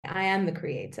I am the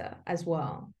creator as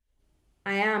well.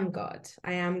 I am God.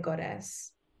 I am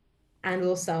goddess. And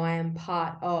also I am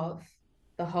part of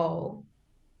the whole.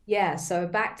 Yeah, so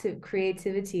back to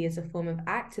creativity as a form of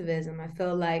activism. I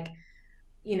feel like,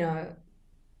 you know,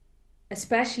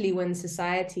 especially when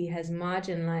society has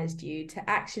marginalized you, to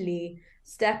actually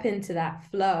step into that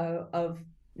flow of,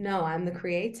 no, I'm the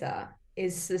creator,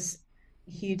 is this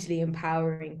hugely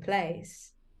empowering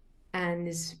place and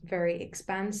is very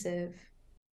expansive.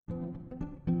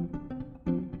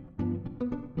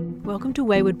 Welcome to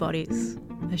Wayward Bodies,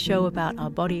 a show about our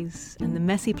bodies and the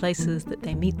messy places that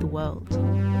they meet the world.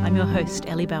 I'm your host,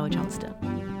 Ava Riby-Williams.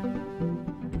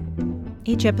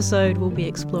 Each episode will be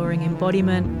exploring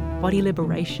embodiment, body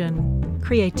liberation,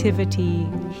 creativity,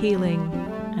 healing,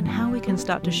 and how we can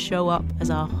start to show up as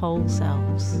our whole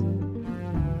selves.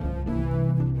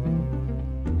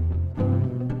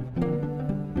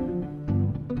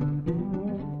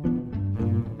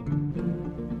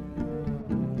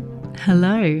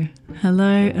 Hello,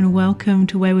 and welcome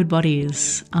to Wayward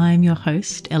Bodies. I'm your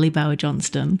host, Ava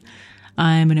Riby-Williams.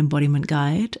 I'm an embodiment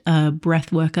guide, a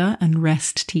breath worker and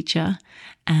rest teacher,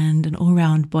 and an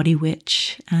all-round body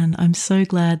witch. And I'm so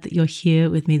glad that you're here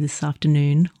with me this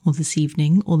afternoon, or this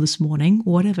evening, or this morning,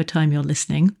 whatever time you're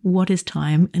listening. What is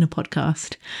time in a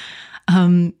podcast?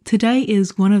 Today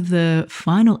is one of the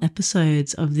final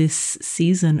episodes of this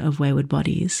season of Wayward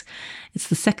Bodies. It's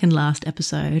the second last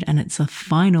episode, and it's a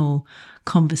final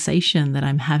conversation that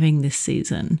I'm having this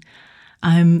season.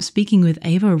 I'm speaking with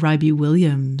Ava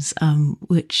Riby-Williams,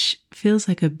 which feels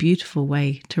like a beautiful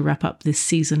way to wrap up this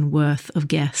season worth of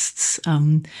guests.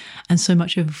 And so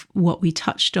much of what we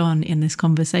touched on in this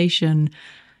conversation,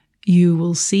 you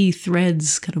will see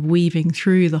threads kind of weaving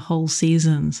through the whole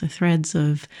season. So threads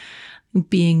of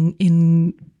being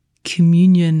in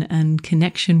communion and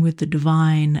connection with the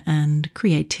divine and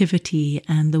creativity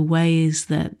and the ways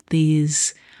that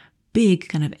these big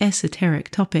kind of esoteric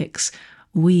topics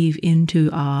weave into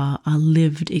our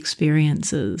lived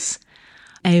experiences.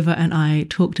 Ava and I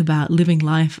talked about living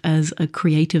life as a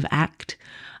creative act,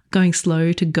 going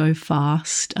slow to go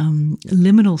fast,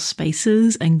 liminal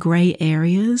spaces and grey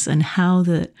areas, and how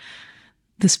the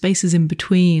spaces in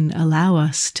between allow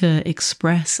us to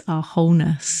express our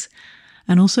wholeness,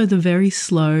 and also the very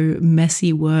slow,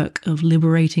 messy work of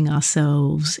liberating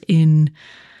ourselves in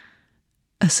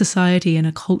a society and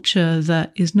a culture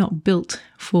that is not built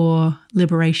for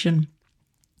liberation.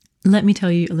 Let me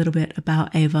tell you a little bit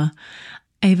about Ava.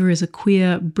 Ava is a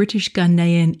queer British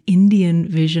Ghanaian Indian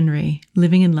visionary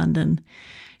living in London.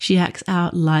 She acts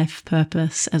out life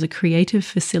purpose as a creative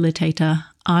facilitator,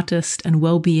 artist, and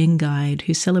well-being guide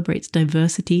who celebrates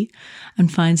diversity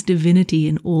and finds divinity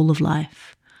in all of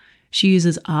life. She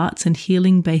uses arts and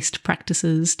healing-based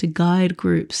practices to guide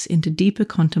groups into deeper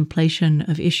contemplation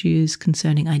of issues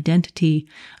concerning identity,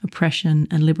 oppression,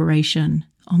 and liberation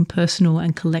on personal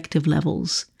and collective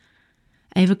levels.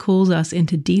 Ava calls us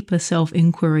into deeper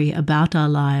self-inquiry about our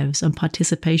lives and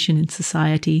participation in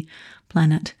society,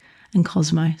 planet, and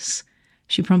cosmos.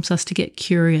 She prompts us to get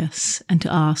curious and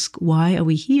to ask, why are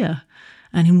we here?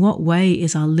 And in what way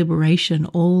is our liberation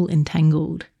all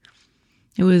entangled?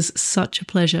 It was such a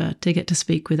pleasure to get to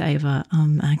speak with Ava.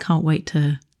 I can't wait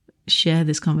to share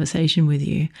this conversation with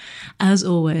you. As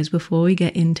always, before we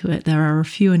get into it, there are a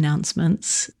few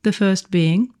announcements. The first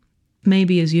being,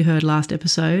 maybe as you heard last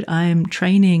episode, I'm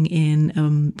training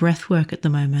in breathwork at the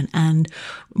moment, and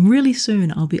really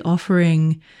soon I'll be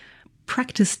offering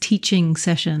practice teaching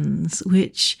sessions,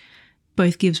 which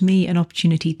both gives me an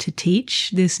opportunity to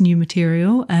teach this new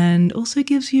material and also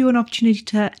gives you an opportunity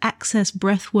to access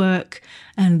breathwork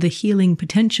and the healing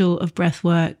potential of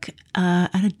breathwork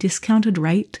at a discounted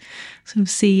rate. Sort of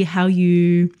see how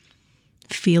you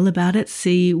feel about it,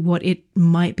 see what it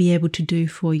might be able to do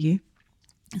for you.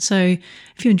 So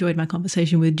if you enjoyed my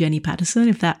conversation with Jenny Patterson,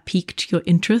 if that piqued your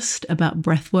interest about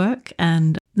breathwork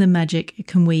and the magic it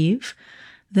can weave,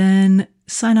 then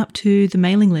sign up to the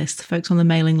mailing list. The folks on the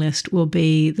mailing list will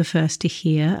be the first to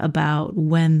hear about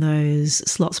when those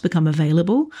slots become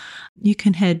available. You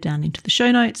can head down into the show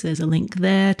notes. There's a link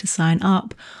there to sign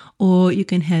up, or you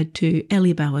can head to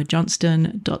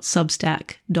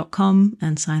elliebaurjohnston.substack.com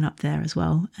and sign up there as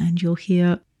well, and you'll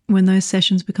hear when those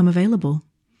sessions become available.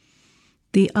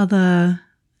 The other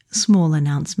small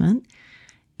announcement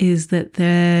is that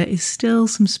there is still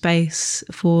some space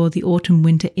for the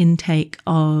autumn-winter intake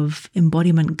of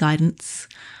embodiment guidance.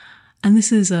 And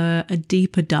this is a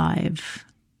deeper dive.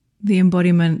 The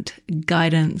embodiment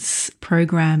guidance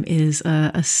program is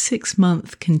a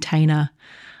 6-month container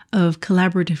of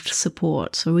collaborative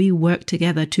support. So we work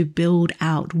together to build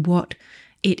out what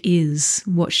it is,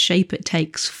 what shape it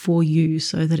takes for you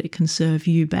so that it can serve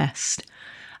you best.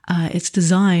 It's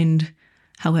designed,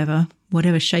 however,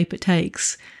 whatever shape it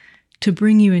takes, to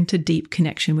bring you into deep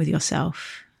connection with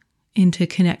yourself, into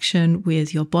connection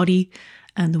with your body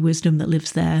and the wisdom that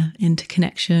lives there, into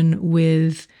connection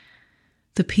with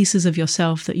the pieces of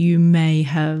yourself that you may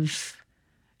have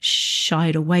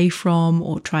shied away from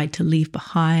or tried to leave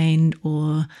behind,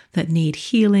 or that need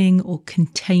healing or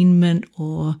containment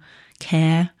or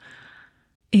care.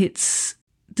 It's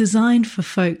designed for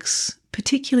folks,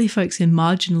 particularly folks in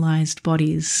marginalized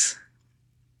bodies,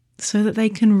 so that they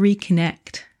can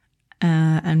reconnect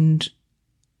and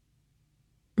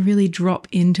really drop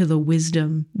into the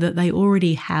wisdom that they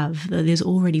already have, that is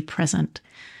already present.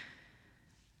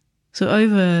 So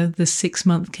over the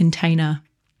 6-month container,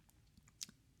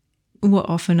 what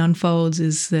often unfolds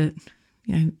is that,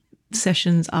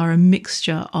 sessions are a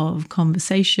mixture of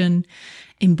conversation,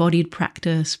 embodied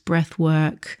practice, breath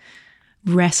work,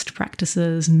 rest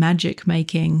practices, magic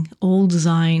making, all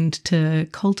designed to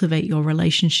cultivate your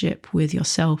relationship with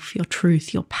yourself, your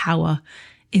truth, your power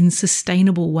in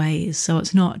sustainable ways. So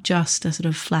it's not just a sort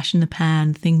of flash in the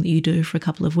pan thing that you do for a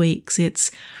couple of weeks. It's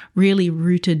really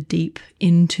rooted deep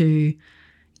into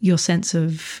your sense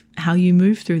of how you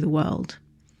move through the world.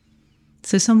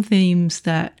 So some themes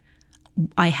that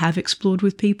I have explored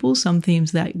with people, some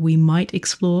themes that we might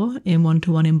explore in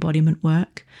one-to-one embodiment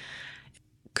work,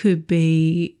 could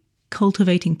be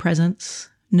cultivating presence,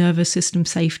 nervous system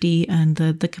safety, and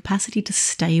the capacity to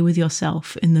stay with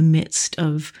yourself in the midst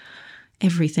of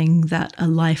everything that a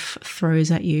life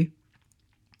throws at you.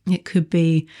 It could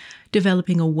be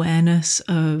developing awareness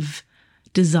of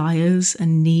desires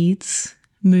and needs,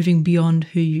 moving beyond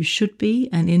who you should be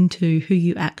and into who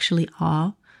you actually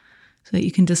are, so that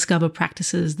you can discover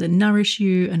practices that nourish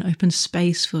you and open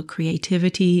space for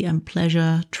creativity and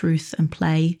pleasure, truth and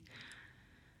play.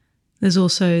 There's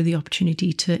also the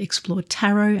opportunity to explore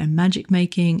tarot and magic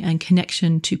making and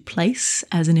connection to place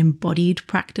as an embodied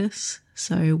practice.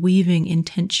 So weaving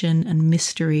intention and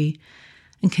mystery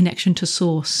and connection to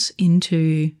source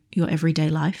into your everyday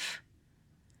life.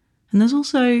 And there's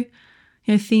also,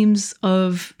 themes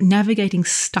of navigating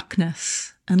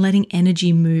stuckness and letting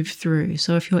energy move through.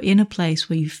 So if you're in a place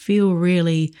where you feel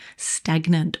really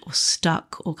stagnant or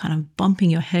stuck or kind of bumping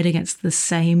your head against the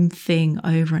same thing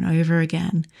over and over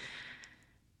again,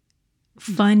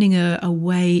 finding a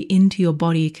way into your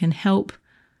body can help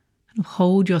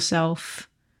hold yourself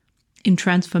in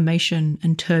transformation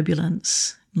and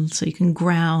turbulence. And so you can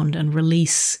ground and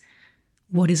release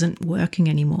what isn't working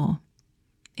anymore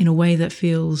in a way that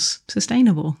feels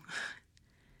sustainable.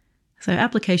 So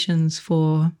applications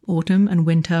for autumn and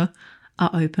winter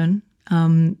are open.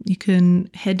 You can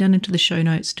head down into the show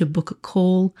notes to book a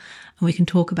call, and we can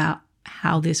talk about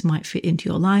how this might fit into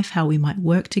your life, how we might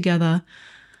work together.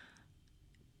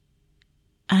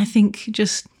 I think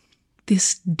just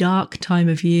this dark time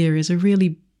of year is a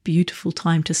really beautiful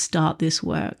time to start this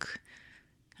work,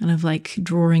 kind of like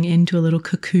drawing into a little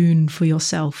cocoon for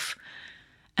yourself,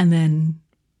 and then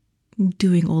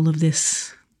doing all of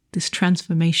this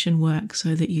transformation work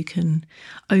so that you can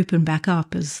open back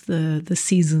up as the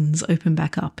seasons open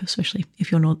back up, especially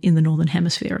if you're not in the Northern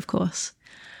Hemisphere, of course.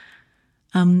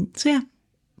 So yeah,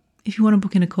 if you want to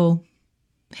book in a call,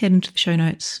 head into the show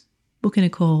notes, book in a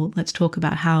call. Let's talk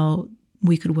about how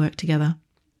we could work together.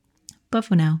 But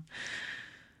for now,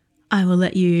 I will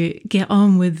let you get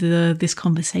on with this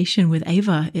conversation with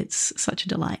Ava. It's such a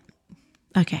delight.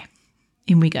 Okay,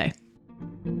 in we go.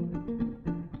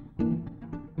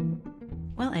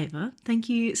 Well, Ava, thank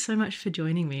you so much for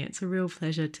joining me. It's a real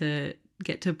pleasure to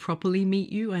get to properly meet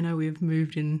you. I know we've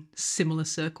moved in similar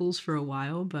circles for a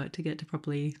while, but to get to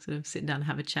properly sort of sit down and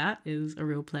have a chat is a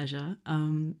real pleasure.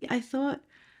 I thought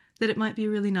that it might be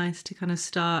really nice to kind of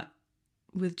start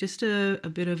with just a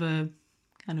bit of a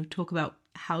kind of talk about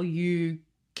how you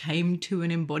came to an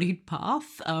embodied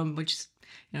path, which is,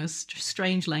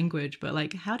 strange language, but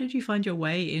like, how did you find your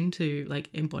way into like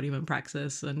embodiment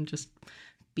praxis and just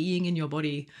being in your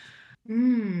body?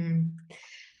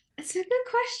 It's a good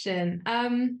question.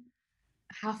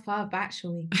 How far back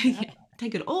shall we go? Yeah,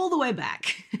 take it all the way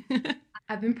back.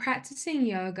 I've been practicing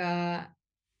yoga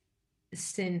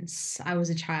since I was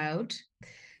a child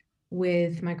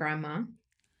with my grandma.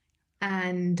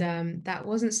 And that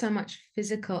wasn't so much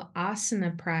physical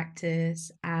asana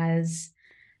practice as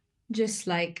just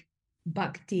like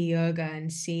bhakti yoga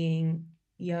and seeing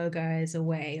yoga as a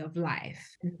way of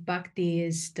life. And bhakti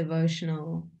is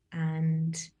devotional,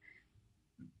 and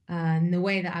the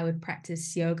way that I would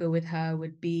practice yoga with her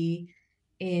would be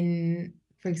in,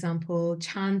 for example,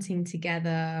 chanting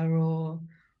together or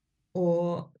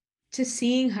or just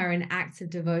seeing her in acts of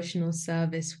devotional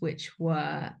service, which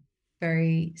were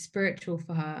very spiritual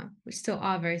for her, which still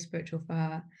are very spiritual for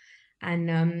her,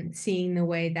 and seeing the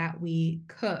way that we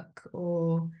cook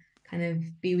or kind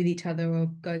of be with each other or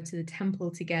go to the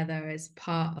temple together as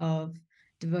part of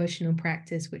devotional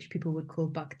practice, which people would call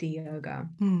bhakti yoga.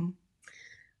 Mm.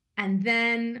 And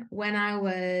then when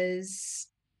I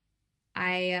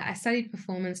studied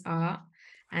performance art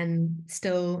and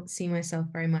still see myself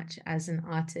very much as an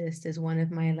artist, as one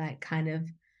of my like kind of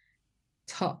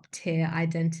top tier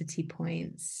identity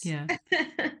points. Yeah.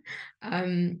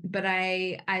 But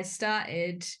I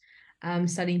started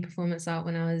studying performance art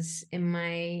when I was in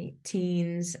my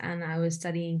teens, and I was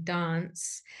studying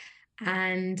dance.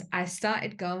 And I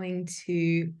started going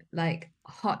to like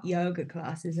hot yoga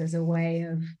classes as a way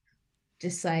of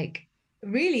just like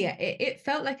really it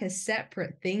felt like a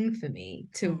separate thing for me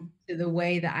Mm. to the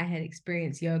way that I had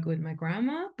experienced yoga with my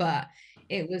grandma, but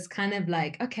it was kind of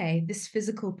like, okay, this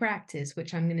physical practice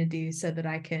which I'm going to do so that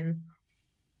I can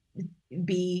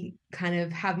be kind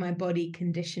of have my body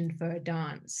conditioned for a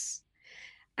dance.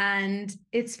 And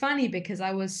it's funny because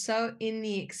I was so in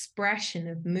the expression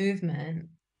of movement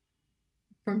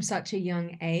from such a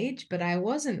young age, but I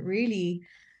wasn't really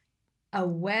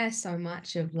aware so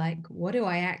much of like what do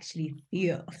I actually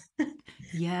feel. I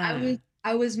Yeah. was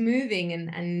I was moving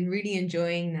and really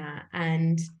enjoying that,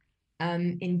 and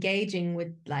engaging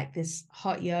with like this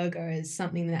hot yoga as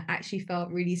something that actually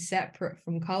felt really separate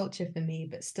from culture for me,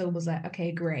 but still was like,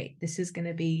 okay, great, this is going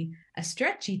to be a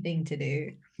stretchy thing to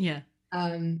do. Yeah.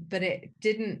 But it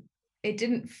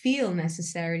didn't feel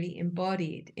necessarily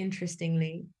embodied,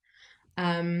 interestingly.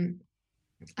 um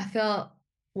I felt,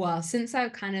 well, since I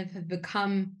kind of have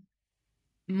become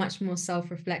much more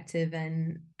self-reflective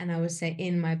and I would say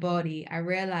in my body, I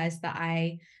realized that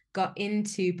I got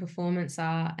into performance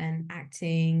art and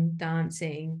acting,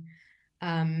 dancing,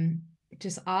 um,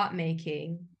 just art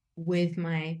making with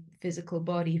my physical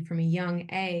body from a young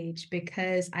age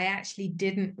because I actually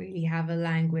didn't really have a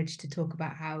language to talk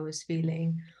about how I was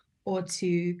feeling or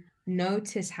to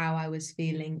notice how I was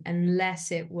feeling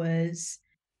unless it was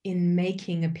in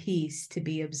making a piece to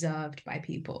be observed by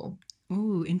people.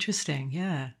 Ooh, interesting.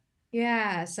 Yeah.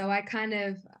 Yeah, so I kind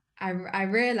of I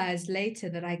realized later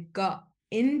that I got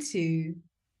into,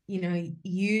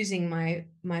 using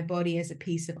my body as a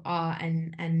piece of art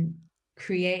and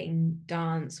creating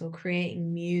dance or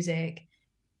creating music,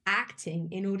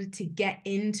 acting in order to get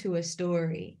into a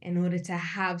story, in order to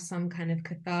have some kind of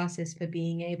catharsis for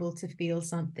being able to feel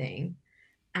something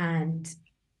and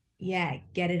yeah,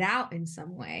 get it out in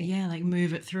some way. Yeah, like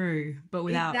move it through, but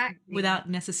Exactly. without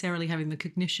necessarily having the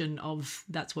cognition of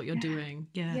that's what you're Yeah. doing.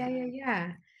 Yeah.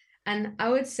 Yeah. And I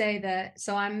would say that,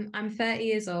 so I'm 30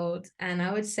 years old, and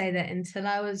I would say that until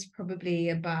I was probably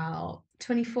about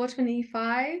 24,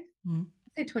 25, Mm.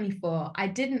 say 24,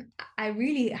 I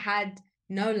really had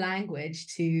no language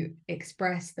to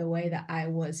express the way that I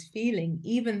was feeling,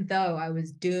 even though I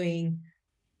was doing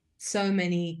so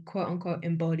many quote unquote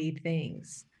embodied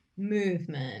things,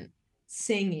 movement,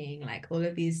 singing, like all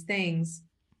of these things.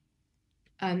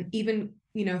 Even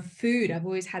food, I've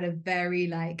always had a very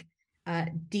like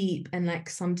deep and like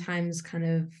sometimes kind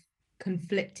of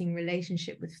conflicting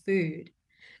relationship with food,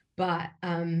 but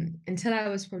until I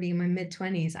was probably in my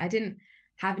mid-20s I didn't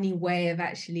have any way of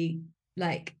actually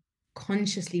like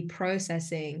consciously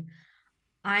processing,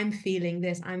 I'm feeling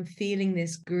this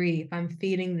grief, I'm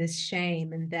feeling this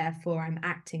shame, and therefore I'm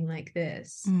acting like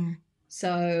this. Mm.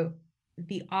 So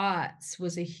the arts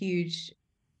was a huge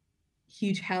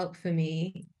help for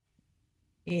me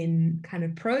in kind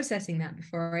of processing that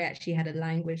before I actually had a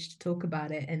language to talk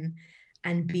about it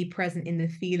and be present in the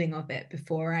feeling of it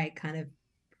before I kind of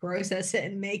process it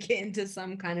and make it into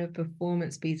some kind of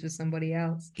performance piece with somebody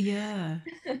else. Yeah.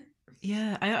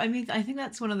 Yeah. I mean, I think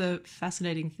that's one of the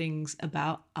fascinating things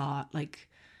about art. Like,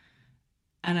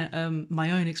 and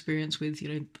my own experience with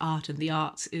art and the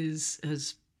arts is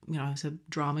as as a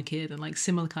drama kid and like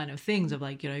similar kind of things of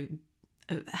like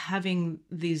having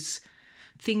these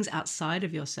things outside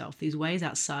of yourself, these ways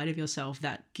outside of yourself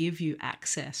that give you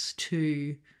access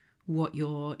to what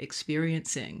you're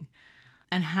experiencing,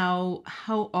 and how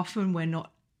often we're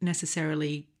not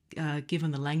necessarily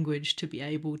given the language to be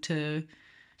able to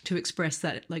express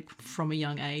that like from a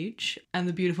young age. And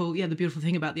the beautiful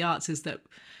thing about the arts is that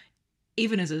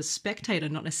even as a spectator,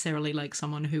 not necessarily like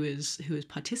someone who is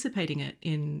participating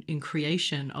in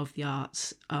creation of the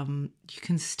arts, you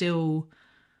can still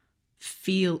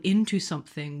feel into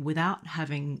something without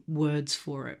having words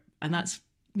for it, and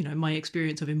my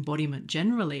experience of embodiment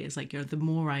generally is like, the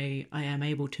more I am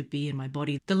able to be in my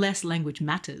body, the less language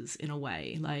matters in a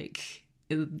way. Like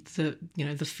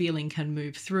the feeling can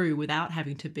move through without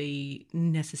having to be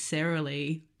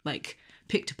necessarily like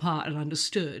picked apart and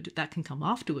understood. That can come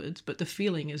afterwards, but the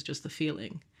feeling is just the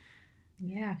feeling.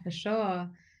 Yeah, for sure.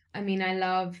 I mean,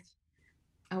 I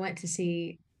went to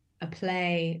see a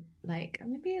play, like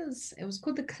maybe it was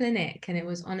called The Clinic, and it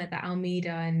was on at the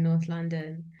Almeida in North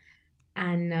London.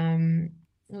 And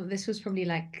well, this was probably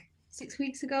like 6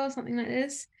 weeks ago or something like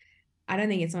this. I don't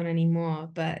think it's on anymore,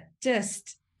 but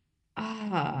just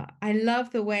I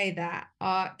love the way that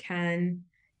art can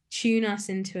tune us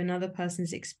into another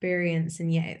person's experience,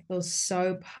 and yet it feels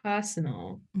so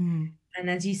personal. Mm. And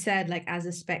as you said, like as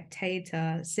a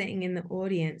spectator, sitting in the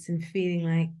audience and feeling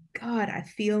like, God, I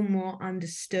feel more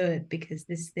understood because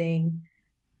this thing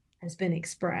has been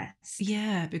expressed.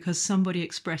 Yeah, because somebody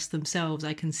expressed themselves,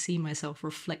 I can see myself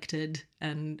reflected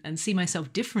and see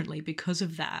myself differently because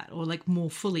of that, or like more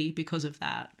fully because of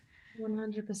that.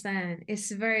 100%.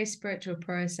 It's a very spiritual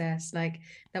process. Like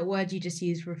that word you just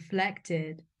used,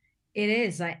 reflected. It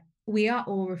is like we are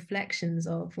all reflections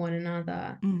of one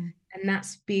another. Mm. And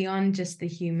that's beyond just the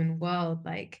human world.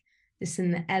 Like just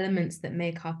in the elements that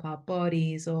make up our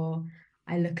bodies, or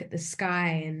I look at the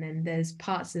sky and then there's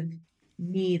parts of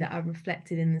me that are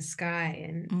reflected in the sky,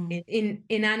 and Mm. in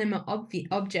inanimate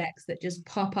objects that just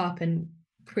pop up and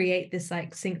create this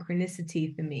like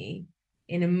synchronicity for me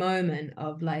in a moment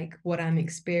of like what I'm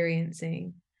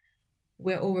experiencing.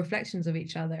 We're all reflections of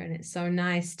each other. And it's so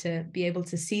nice to be able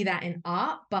to see that in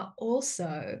art, but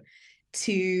also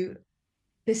to,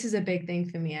 this is a big thing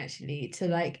for me actually, to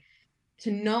like,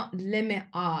 to not limit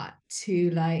art to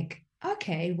like,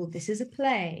 okay, well, this is a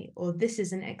play, or this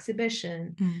is an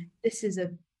exhibition, Mm. this is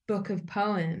a book of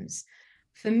poems.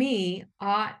 For me,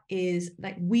 art is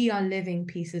like we are living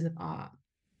pieces of art.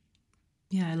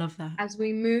 Yeah, I love that. As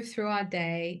we move through our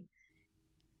day,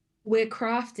 we're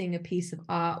crafting a piece of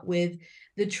art with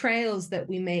the trails that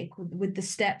we make, with the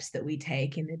steps that we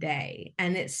take in the day.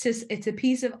 And it's a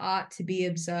piece of art to be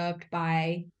observed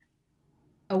by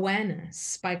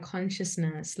awareness, by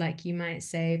consciousness, like you might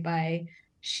say, by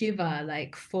Shiva,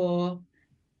 like for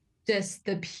just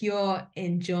the pure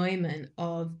enjoyment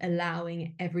of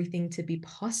allowing everything to be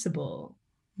possible.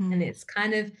 And Mm. it's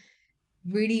kind of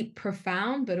really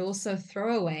profound, but also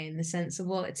throwaway in the sense of,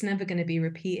 well, it's never going to be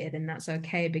repeated, and that's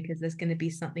okay because there's going to be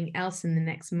something else in the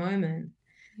next moment.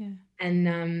 Yeah.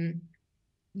 And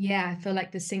yeah, I feel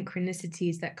like the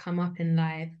synchronicities that come up in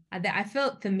life, I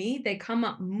feel for me, they come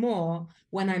up more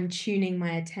when I'm tuning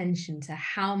my attention to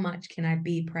how much can I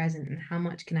be present and how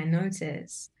much can I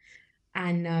notice.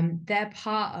 And they're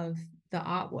part of the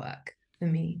artwork for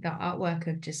me, the artwork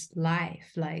of just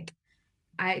life. Like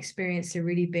I experienced a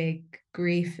really big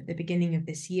grief at the beginning of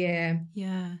this year.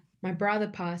 Yeah. My brother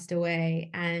passed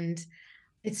away, and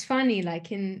it's funny,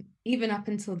 like in even up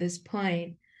until this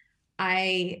point,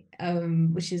 I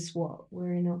which is what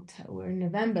we're in October, we're in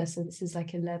November, so this is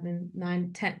like 11,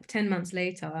 9, 10 months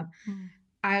later. Mm.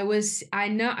 I was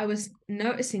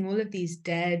noticing all of these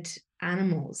dead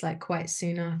animals like quite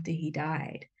soon after he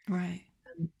died, Right.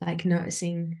 like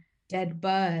noticing dead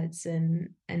birds and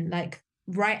like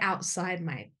right outside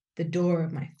the door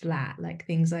of my flat, like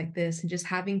things like this, and just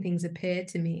having things appear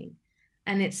to me.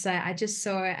 And it's I just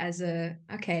saw it as a,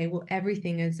 okay, well,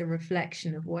 everything is a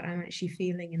reflection of what I'm actually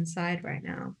feeling inside right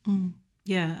now. Mm.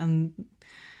 Yeah, and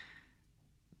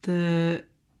the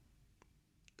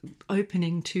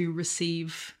opening to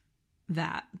receive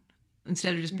that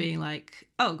instead of just being like,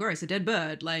 oh, gross, a dead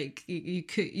bird. Like you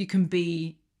can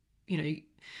be,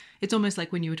 it's almost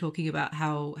like when you were talking about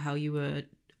how you were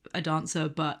a dancer,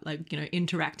 but like,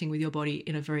 interacting with your body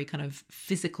in a very kind of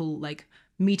physical, like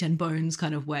meat and bones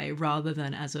kind of way, rather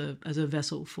than as a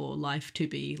vessel for life to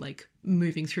be like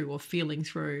moving through or feeling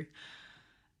through.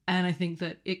 And I think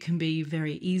that it can be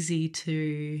very easy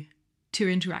to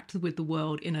interact with the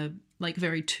world in a like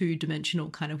very two-dimensional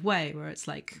kind of way, where it's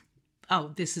like,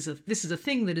 oh, this is a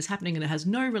thing that is happening and it has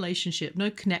no relationship, no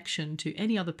connection to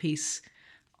any other piece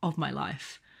of my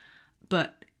life.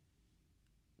 But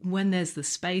when there's the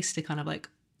space to kind of like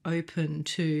open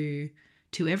to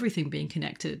everything being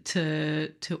connected,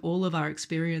 to all of our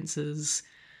experiences,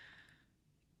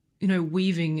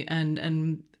 weaving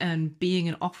and being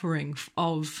an offering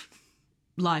of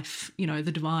life,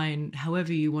 the divine,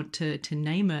 however you want to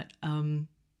name it,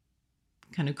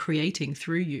 kind of creating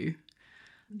through you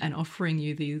and offering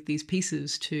you these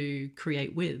pieces to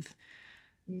create with,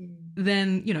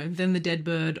 then the dead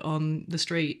bird on the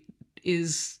street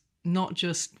is not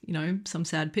just some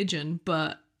sad pigeon,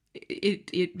 but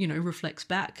it reflects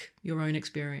back your own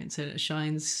experience, and it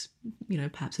shines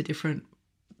perhaps a different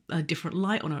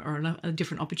light on it, or a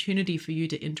different opportunity for you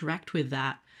to interact with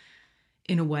that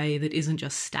in a way that isn't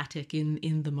just static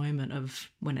in the moment of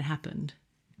when it happened.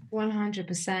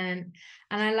 100%. And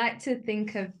I like to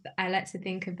think of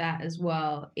that as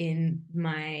well in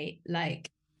my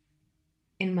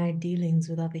dealings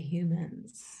with other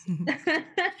humans.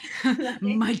 Like,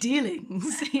 My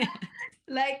dealings. Yeah.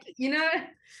 like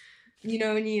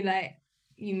when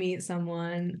you meet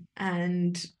someone,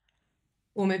 and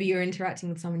or maybe you're interacting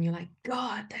with someone, you're like,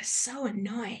 God, they're so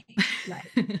annoying.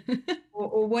 Like,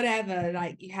 or whatever,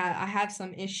 like I have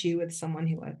some issue with someone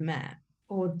who I've met,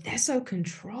 or they're so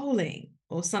controlling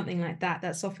or something like that.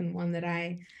 That's often one that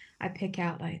I pick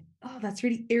out, like, oh, that's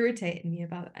really irritating me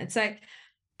about it. It's like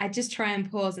I just try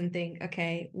and pause and think,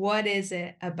 okay, what is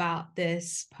it about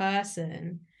this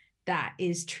person that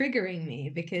is triggering me?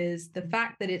 Because the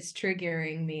fact that it's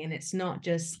triggering me and it's not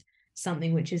just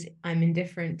something which is I'm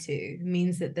indifferent to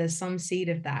means that there's some seed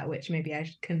of that which maybe I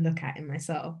can look at in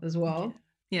myself as Yeah. well.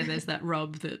 Yeah, there's that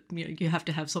rub that you have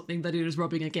to have something that it is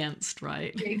rubbing against,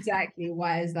 right? Exactly.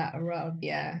 Why is that a rub?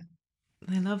 Yeah.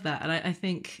 I love that, and I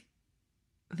think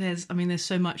there's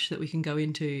so much that we can go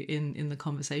into in the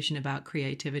conversation about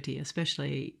creativity,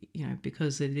 especially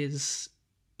because it is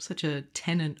such a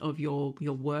tenet of your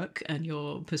work and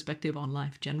your perspective on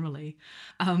life generally.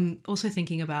 Also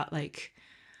thinking about like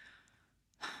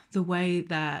the way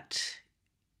that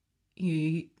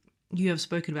you you have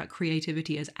spoken about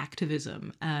creativity as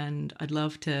activism, and I'd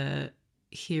love to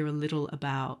hear a little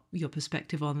about your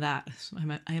perspective on that.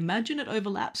 I imagine it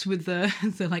overlaps with the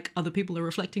like other people are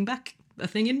reflecting back a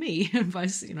thing in me, and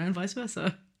vice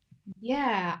versa.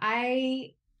 Yeah.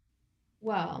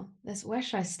 Well, where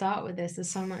should I start with this? There's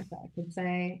so much that I could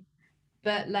say.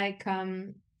 But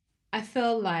I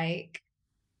feel like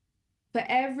for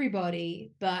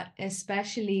everybody, but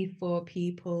especially for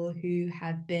people who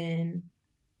have been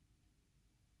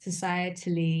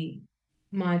societally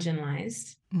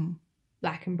marginalized, Mm.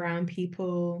 Black and brown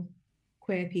people,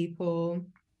 queer people,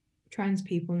 trans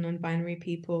people, non-binary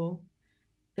people,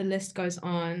 the list goes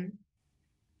on.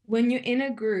 When you're in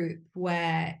a group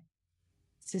where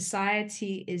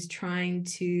society is trying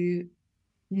to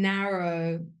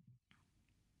narrow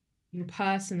your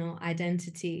personal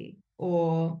identity,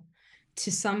 or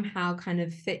to somehow kind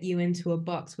of fit you into a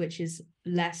box which is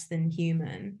less than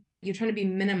human, you're trying to be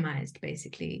minimized,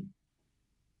 basically.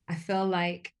 I feel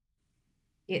like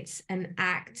it's an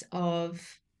act of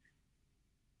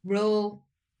real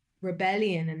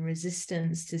rebellion and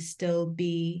resistance to still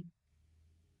be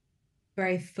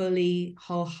very fully,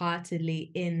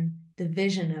 wholeheartedly in the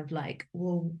vision of like,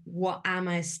 well, what am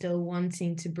I still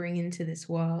wanting to bring into this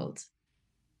world?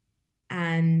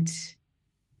 And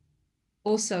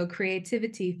also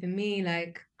creativity for me,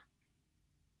 like,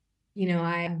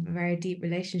 I have a very deep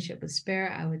relationship with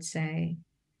spirit, I would say.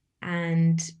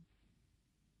 And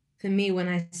for me, when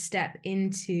I step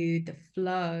into the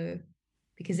flow,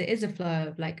 because it is a flow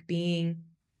of like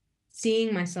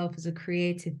seeing myself as a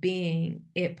creative being,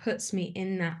 it puts me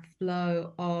in that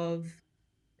flow of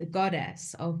the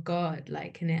goddess, of God.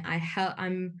 Like, and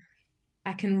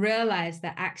I can realize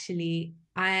that actually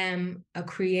I am a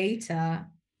creator,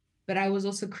 but I was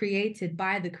also created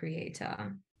by the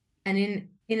creator. And in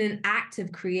an act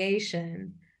of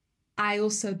creation, I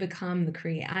also become the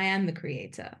creator. I am the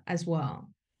creator as well.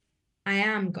 I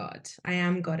am God. I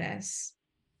am goddess.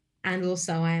 And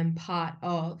also I am part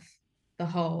of the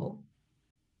whole.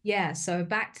 Yeah. So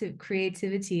back to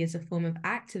creativity as a form of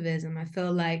activism, I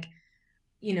feel like,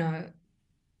 you know,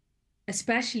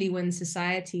 especially when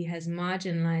society has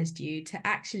marginalized you, to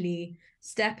actually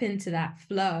step into that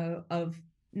flow of,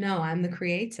 no, I'm the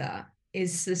creator,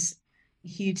 is this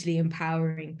hugely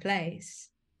empowering place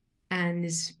and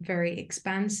is very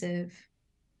expansive.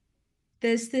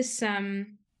 There's this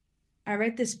I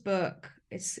read this book.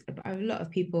 It's a lot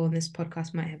of people on this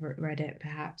podcast might have read it,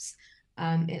 perhaps.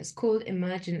 It's called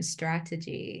Emergent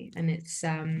Strategy, and it's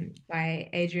by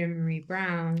Adrienne Marie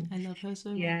Brown. I love her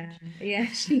so Yeah, much. yeah,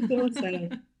 she's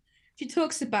awesome. She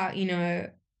talks about,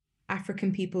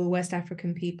 African people, West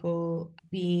African people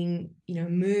being,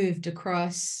 moved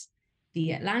across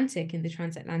the Atlantic in the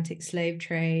transatlantic slave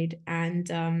trade, and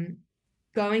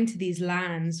going to these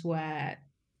lands where,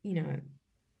 you know,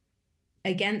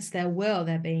 against their will,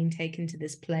 they're being taken to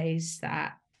this place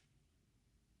that,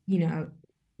 you know,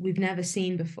 we've never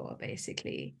seen before,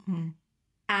 basically. Mm.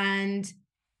 And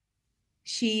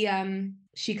she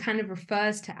kind of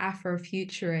refers to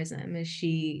Afrofuturism as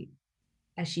she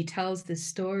tells this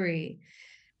story,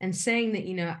 and saying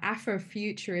that,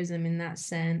 Afrofuturism in that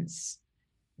sense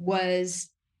was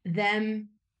them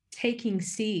taking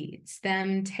seeds,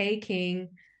 them taking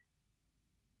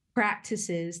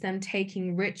practices, them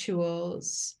taking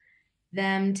rituals,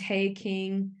 them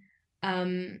taking,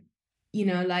 um,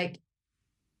 like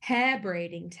hair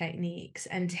braiding techniques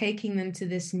and taking them to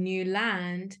this new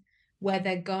land where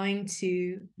they're going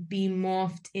to be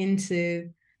morphed into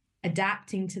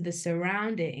adapting to the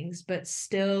surroundings, but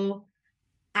still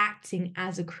acting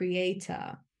as a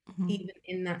creator, Mm-hmm. even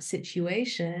in that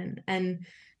situation. And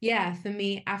yeah, for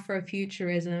me,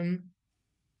 Afrofuturism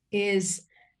is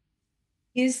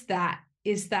is that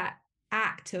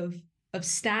act of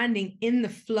standing in the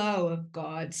flow of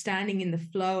God, standing in the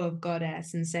flow of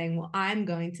Goddess, and saying, well, I'm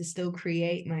going to still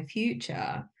create my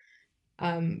future,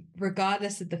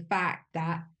 regardless of the fact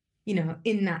that,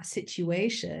 in that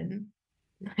situation,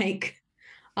 like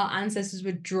our ancestors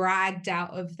were dragged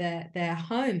out of their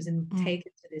homes and Mm.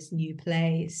 taken to this new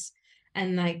place.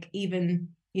 And like even,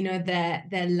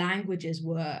 their languages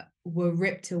were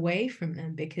ripped away from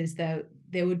them because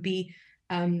they would be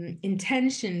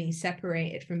intentionally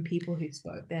separated from people who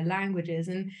spoke their languages,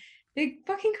 and they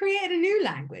fucking created a new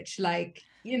language, like,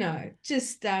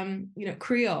 just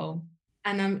Creole.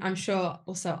 And I'm sure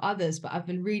also others, but I've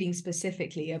been reading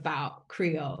specifically about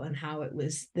Creole and how it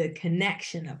was the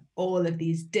connection of all of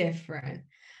these different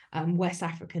West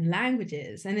African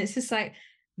languages. And it's just like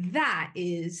that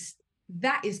is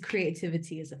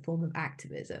creativity as a form of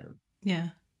activism. Yeah.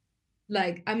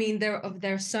 Like, I mean, there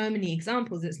are so many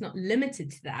examples. It's not limited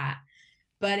to that,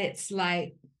 but it's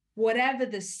like whatever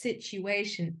the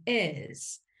situation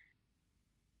is,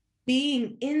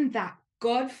 being in that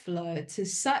God flow to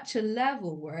such a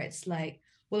level where it's like,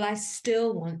 well, I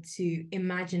still want to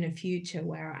imagine a future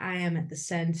where I am at the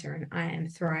center and I am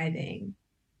thriving.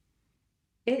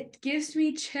 It gives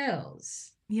me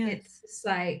chills. Yeah.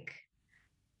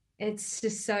 It's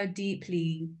just so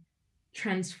deeply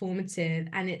transformative,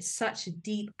 and it's such a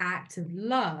deep act of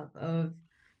love of,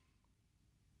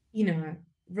 you know,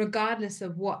 regardless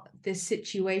of what this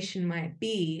situation might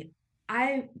be,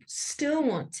 I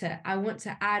want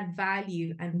to add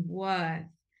value and worth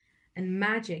and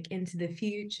magic into the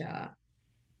future.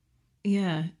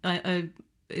 Yeah.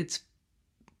 It's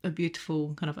a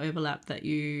beautiful kind of overlap that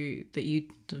you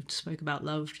spoke about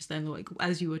love just then. Like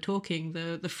as you were talking,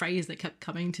 the phrase that kept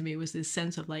coming to me was this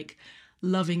sense of like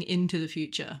loving into the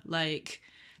future. Like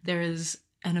there is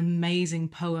an amazing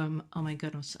poem. Oh my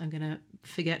goodness, I'm gonna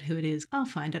forget who it is. I'll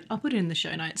find it. I'll put it in the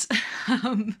show notes.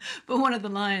 But one of the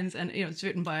lines, and it's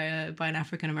written by an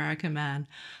African American man,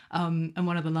 and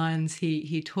one of the lines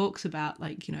he talks about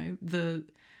like the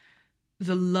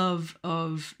love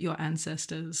of your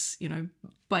ancestors,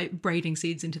 by braiding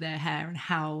seeds into their hair, and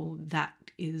how that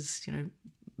is,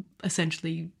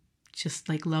 essentially just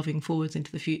like loving forwards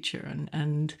into the future,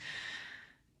 and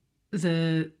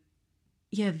the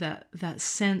that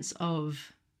sense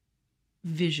of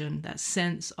vision, that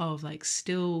sense of like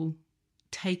still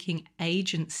taking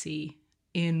agency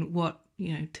in what,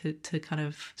 to kind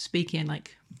of speak in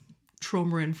like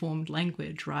trauma informed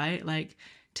language, right? Like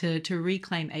to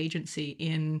reclaim agency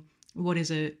in what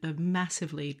is a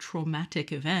massively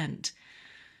traumatic event,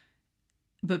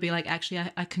 but be like, actually,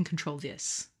 I can control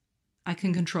this. I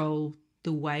can control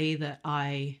the way that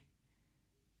I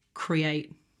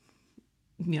create,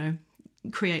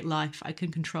 create life. I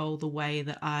can control the way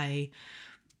that I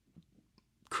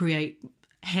create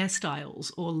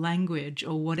hairstyles or language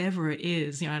or whatever it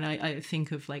is, and I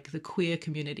think of like the queer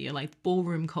community or like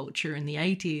ballroom culture in the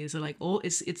 80s, or like all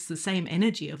it's the same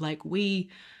energy of like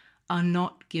we are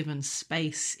not given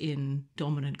space in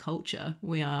dominant culture.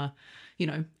 We are,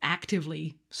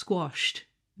 actively squashed.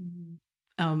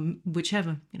 Mm-hmm.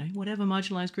 Whichever, whatever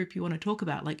marginalized group you want to talk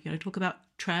about, like, talk about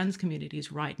trans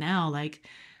communities right now, like,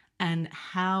 and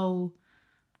how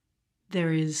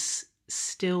there is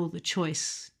still the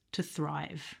choice to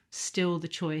thrive, still the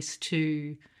choice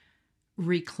to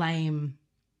reclaim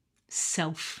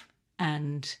self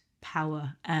and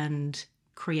power and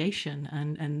creation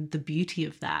and the beauty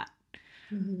of that.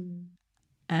 Mm-hmm.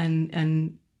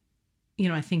 And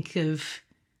I think of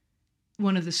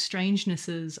one of the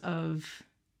strangenesses of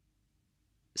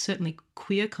certainly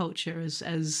queer culture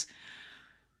as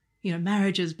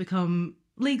marriage has become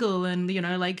legal, and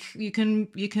like you can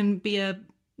be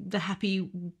the happy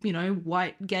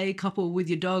white gay couple with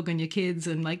your dog and your kids,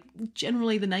 and like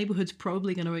generally the neighborhood's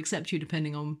probably going to accept you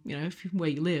depending on where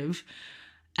you live,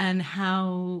 and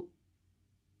how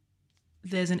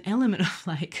there's an element of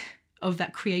like of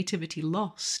that creativity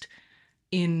lost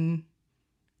in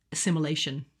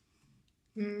assimilation.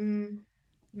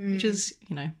 Mm-hmm. Which is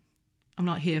I'm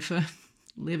not here for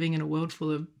living in a world full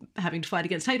of having to fight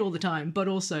against hate all the time, but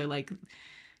also like,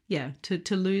 yeah,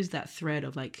 to lose that thread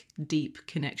of like deep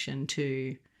connection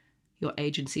to your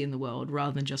agency in the world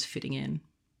rather than just fitting in.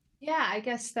 Yeah, I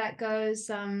guess that goes,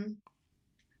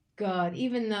 God,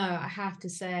 even though I have to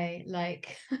say,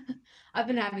 like, I've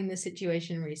been having this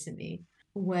situation recently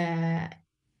where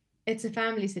it's a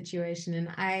family situation, and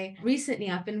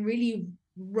I've been really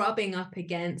rubbing up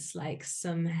against like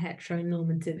some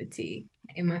heteronormativity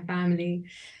in my family.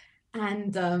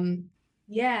 And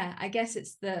yeah, I guess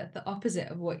it's the opposite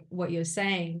of what you're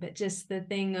saying, but just the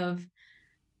thing of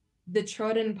the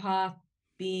trodden path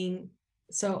being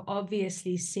so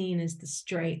obviously seen as the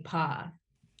straight path.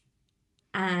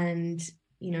 And,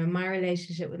 my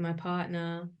relationship with my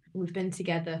partner, we've been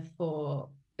together for,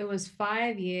 it was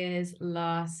 5 years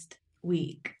last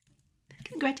week. And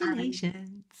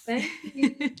Congratulations. thank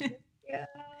you. Yeah,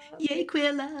 Yay, thank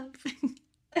queer love.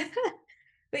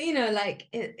 but like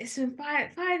it's been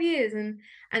 5 years,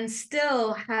 and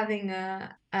still having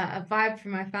a vibe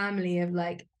from my family of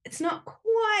like it's not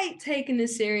quite taken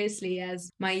as seriously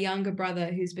as my younger brother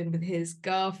who's been with his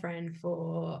girlfriend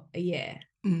for a year.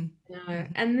 Mm.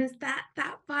 And there's that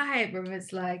vibe where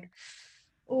it's like,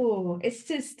 oh,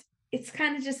 it's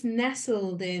kind of just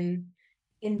nestled in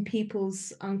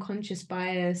people's unconscious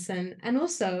bias, and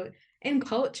also in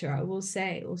culture, I will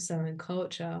say, also in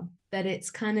culture, that it's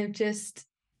kind of just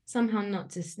somehow not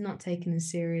taken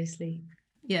as seriously.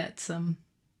 Yeah, it's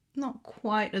not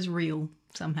quite as real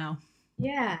somehow.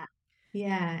 Yeah.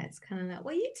 Yeah. It's kind of like,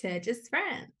 well, you two are just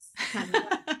friends. Kind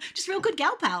of Just real good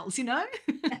gal pals, you know?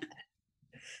 like,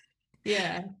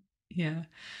 yeah. Yeah.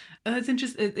 It's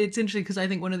interesting. It's interesting because I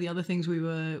think one of the other things we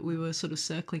were sort of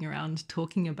circling around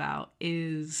talking about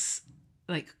is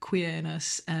like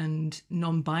queerness and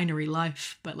non-binary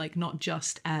life, but like not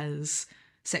just as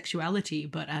sexuality,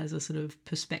 but as a sort of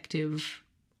perspective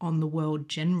on the world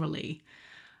generally.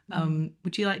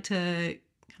 Would you like to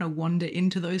kind of wander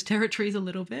into those territories a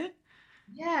little bit?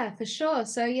 Yeah, for sure.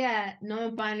 So yeah,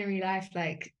 non-binary life,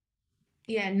 like,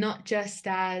 yeah, not just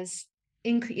as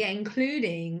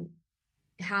including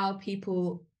how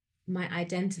people might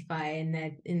identify in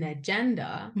their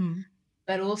gender, Mm.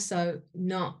 but also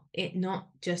not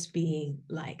just being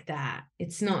like that.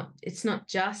 It's not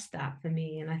just that for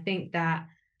me. And I think that,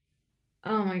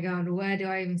 oh my God, where do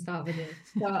I even start with this?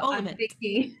 So All of I'm it.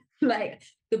 thinking like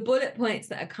the bullet points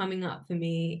that are coming up for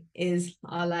me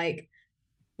are like,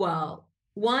 well,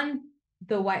 one,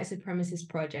 the white supremacist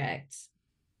project,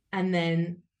 and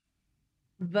then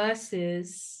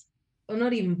versus, or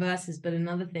not even versus, but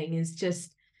another thing is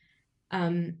just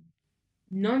um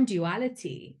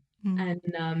non-duality, Mm.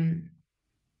 and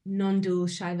non-dual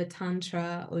Shiva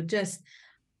Tantra, or just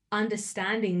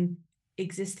understanding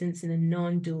existence in a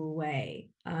non-dual way.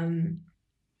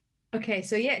 Okay,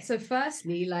 so yeah, so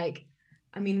firstly, like,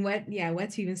 I mean, where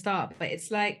to even start? But it's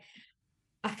like,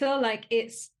 I feel like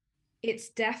it's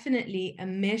definitely a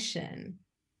mission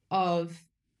of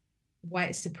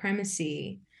white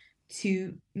supremacy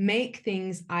to make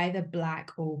things either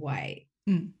black or white.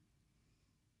 Mm.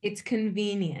 It's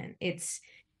convenient. It's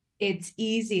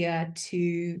easier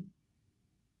to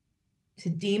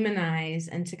demonize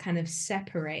and to kind of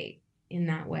separate in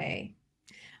that way.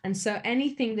 And so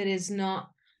anything that is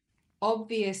not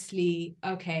obviously,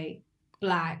 okay,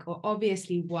 black, or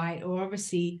obviously white, or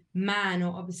obviously man,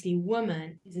 or obviously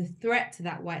woman is a threat to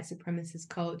that white supremacist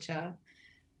culture.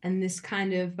 And this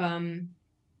kind of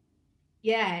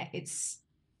yeah, it's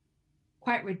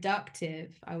quite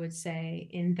reductive, I would say,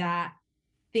 in that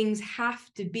things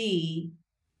have to be,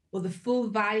 or the full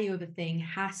value of a thing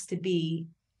has to be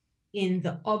in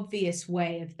the obvious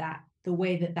way of that, the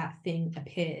way that that thing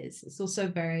appears. It's also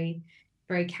very,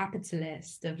 very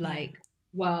capitalist of Yeah. like,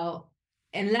 well,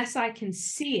 unless I can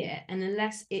see it, and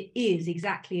unless it is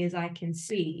exactly as I can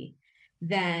see,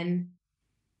 then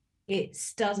it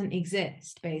doesn't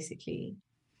exist, basically.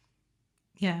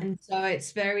 Yeah. And so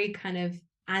it's very kind of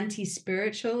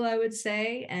anti-spiritual, I would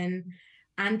say, and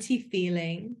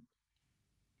anti-feeling,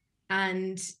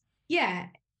 and yeah,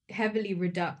 heavily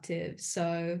reductive.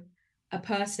 So a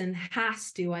person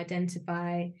has to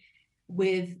identify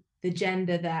with the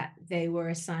gender that they were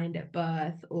assigned at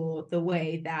birth, or the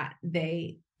way that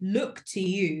they look to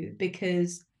you,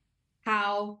 because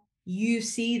how you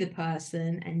see the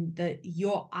person and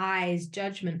your eyes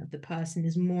judgment of the person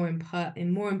is more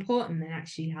important than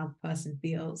actually how the person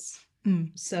feels.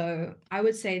 Mm. So I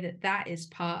would say that is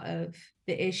part of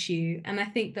the issue. And I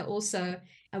think that also,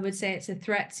 I would say it's a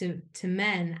threat to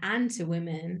men and to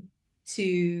women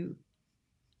to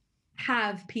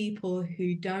have people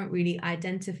who don't really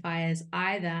identify as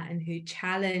either, and who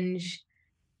challenge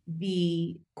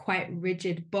the quite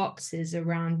rigid boxes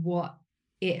around what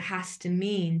it has to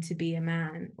mean to be a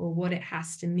man or what it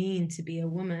has to mean to be a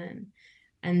woman.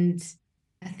 And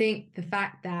I think the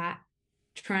fact that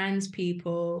trans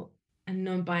people and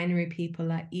non-binary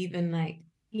people are even like,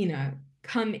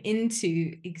 come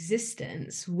into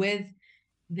existence with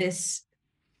this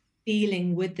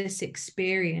feeling, with this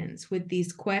experience, with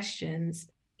these questions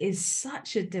is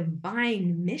such a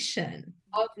divine mission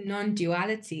of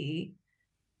non-duality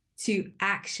to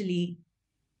actually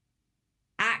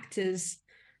act as,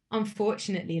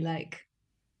 unfortunately, like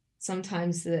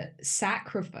sometimes the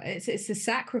sacrifice, it's a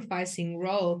sacrificing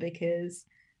role because,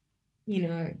 you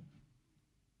know,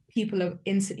 people are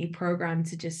instantly programmed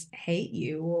to just hate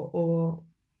you Be or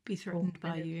threatened by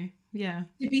kind of you. Yeah.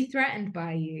 to be threatened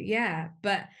by you. Yeah.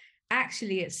 But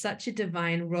actually, it's such a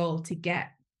divine role to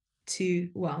get to,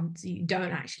 well, you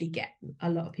don't actually get a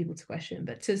lot of people to question,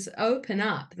 but to open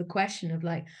up the question of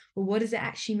like, well, what does it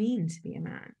actually mean to be a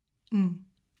man? Mm.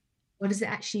 What does it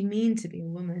actually mean to be a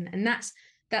woman? And that's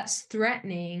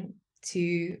threatening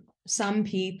to some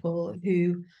people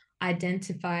who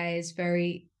identify as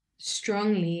very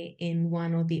strongly in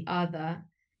one or the other,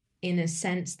 in a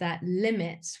sense that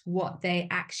limits what they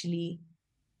actually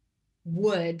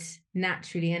would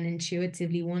naturally and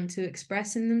intuitively want to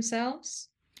express in themselves.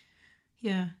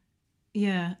 Yeah.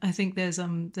 Yeah. I think there's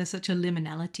such a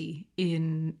liminality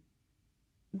in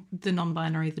the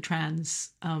non-binary, the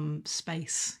trans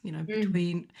space, Mm.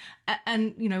 between,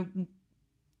 and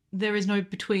there is no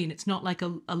between. It's not like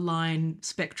a line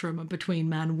spectrum between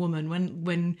man and woman.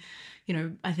 When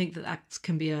I think that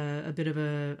can be a bit of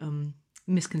a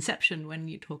misconception when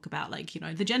you talk about like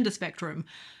the gender spectrum.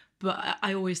 But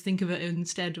I always think of it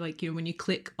instead like when you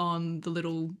click on the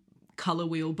little color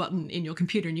wheel button in your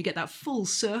computer and you get that full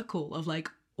circle of like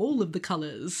all of the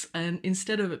colors, and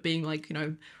instead of it being like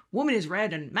woman is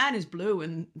red and man is blue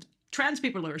and trans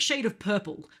people are a shade of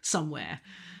purple somewhere.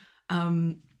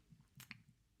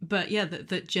 But yeah,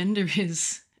 that gender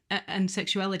is, and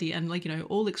sexuality and like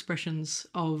all expressions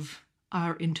of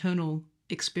our internal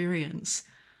experience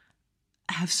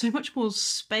have so much more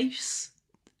space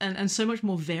and so much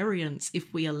more variance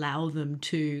if we allow them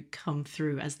to come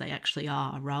through as they actually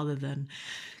are, rather than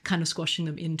kind of squashing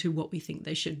them into what we think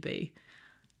they should be.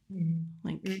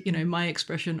 Like Mm. my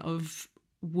expression of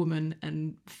woman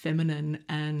and feminine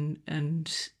and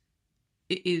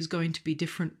it is going to be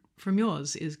different from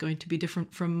yours, is going to be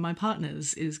different from my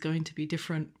partner's, is going to be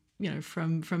different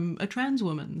from a trans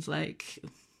woman's, like,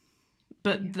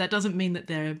 but Yeah. that doesn't mean that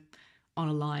they're on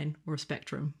a line or a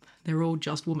spectrum. They're all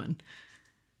just woman.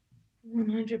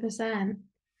 100%.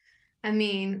 I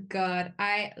mean, God,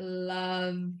 I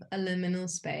love a liminal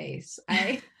space.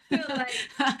 I feel like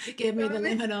Give me so the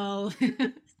many,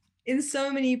 liminal. in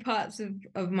so many parts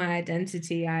of my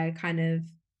identity, I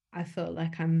feel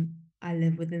like I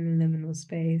live within the liminal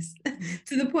space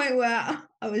to the point where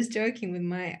I was joking with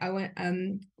I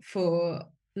went for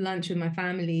lunch with my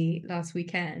family last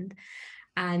weekend,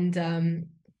 and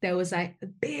there was like a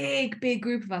big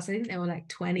group of us. I think there were like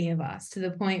 20 of us, to the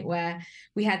point where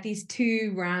we had these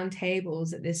two round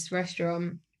tables at this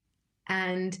restaurant,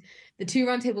 and the two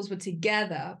round tables were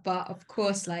together, but of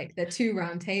course, like they're two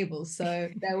round tables. So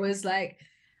there was like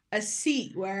a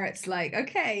seat where it's like,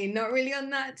 okay, not really on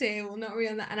that table, not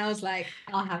really on that. And I was like,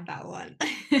 I'll have that one.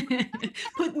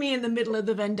 Put me in the middle of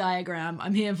the Venn diagram.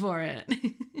 I'm here for it.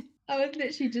 I was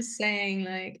literally just saying,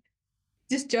 like,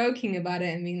 just joking about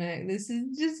it and being like, this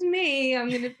is just me. I'm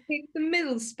gonna pick the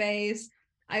middle space.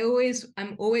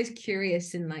 I'm always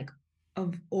curious in like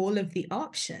of all of the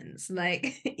options.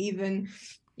 Like even,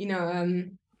 you know,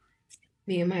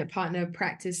 me and my partner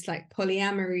practice like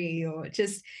polyamory, or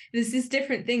just there's these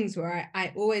different things where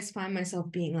I always find myself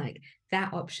being like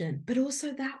that option, but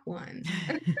also that one.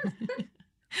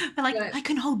 Like, But I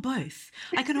can hold both.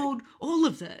 I can hold all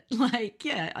of it. Like,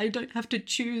 yeah, I don't have to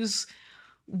choose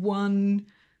one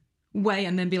way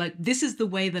and then be like, this is the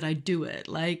way that I do it.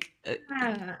 Like,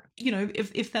 yeah,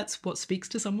 if that's what speaks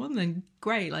to someone, then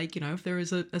great. Like, if there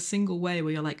is a single way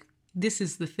where you're like, this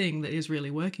is the thing that is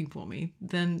really working for me,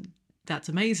 then that's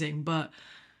amazing. But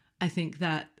I think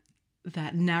that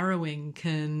narrowing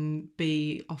can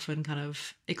be often kind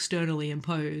of externally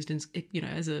imposed, and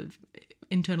as a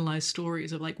internalized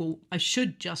stories of like, well, I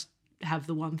should just have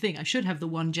the one thing. I should have the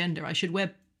one gender. I should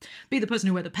be the person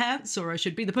who wear the pants, or I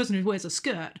should be the person who wears a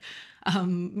skirt.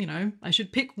 I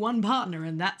should pick one partner,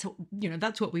 and that's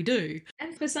what we do.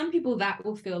 and for some people that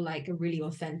will feel like a really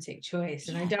authentic choice,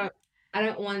 and Yeah. I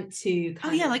don't want to Oh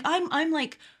kind yeah, of like I'm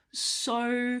like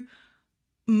so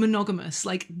monogamous,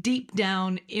 like deep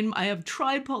down in, I have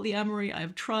tried polyamory, I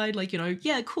have tried like,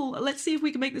 yeah, cool, let's see if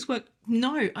we can make this work.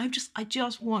 No, I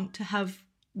just want to have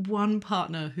one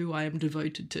partner who I am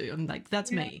devoted to. I'm like,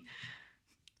 that's Yeah. me.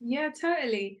 Yeah,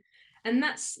 totally. And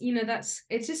that's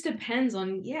it just depends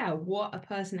on, yeah, what a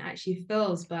person actually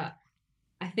feels. But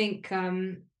I think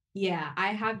yeah,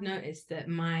 I have noticed that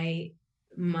my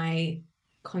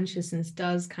consciousness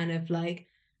does kind of like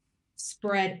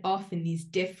spread off in these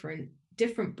different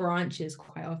branches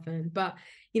quite often. But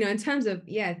in terms of,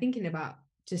 yeah, thinking about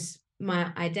just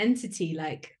my identity,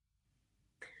 like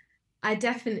I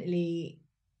definitely,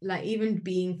 like, even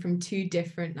being from two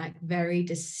different, like very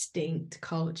distinct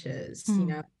cultures.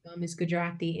 Mm. Mom is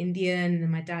Gujarati Indian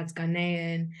and my dad's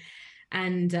Ghanaian.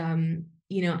 And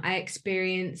I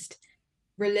experienced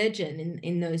religion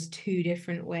in those two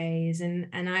different ways. And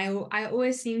I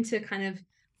always seem to kind of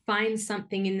find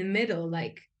something in the middle,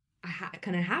 like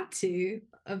kind of have to,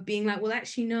 of being like, well,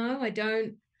 actually, no, I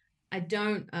don't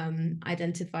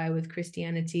identify with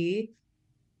Christianity.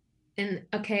 And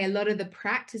okay, a lot of the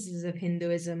practices of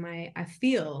Hinduism I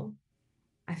feel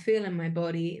in my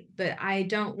body, but I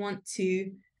don't want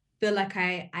to feel like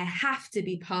I have to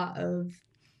be part of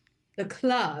the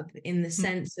club in the Mm.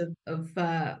 sense of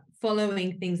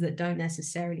following things that don't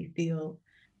necessarily feel,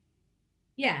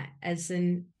 yeah, as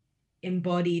an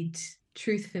embodied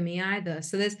truth for me either.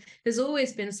 So there's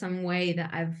always been some way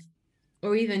that I've,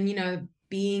 or even,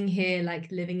 being here, like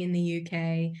living in the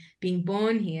UK, being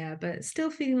born here, but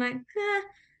still feeling like,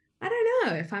 I don't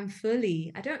know if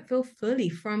I don't feel fully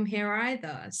from here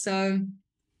either. So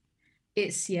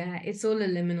it's all a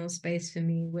liminal space for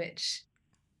me, which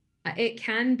it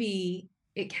can be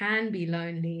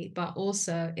lonely, but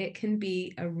also it can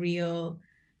be a real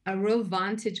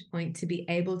vantage point to be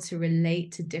able to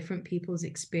relate to different people's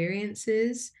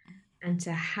experiences and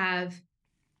to have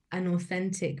an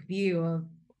authentic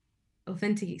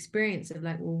experience of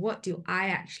like, well, what do I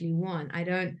actually want? I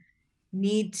don't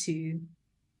need to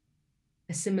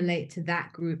assimilate to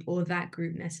that group or that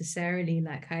group necessarily.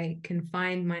 Like I can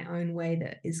find my own way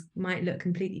that is might look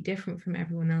completely different from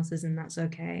everyone else's, and that's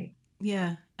okay.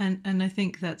 Yeah. And I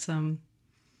think that's,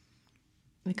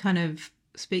 it kind of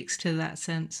speaks to that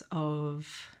sense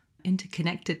of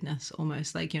interconnectedness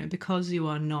almost, like, because you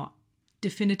are not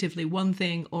definitively one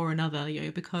thing or another,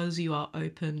 because you are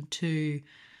open to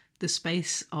the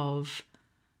space of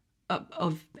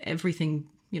everything,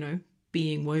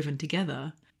 being woven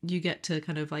together, you get to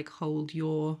kind of like hold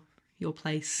your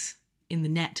place in the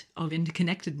net of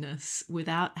interconnectedness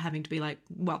without having to be like,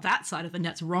 well, that side of the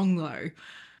net's wrong though.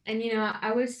 And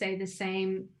I would say the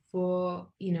same for,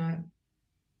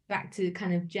 back to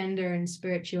kind of gender and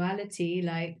spirituality.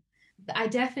 Like I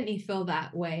definitely feel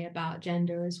that way about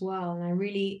gender as well. And I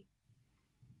really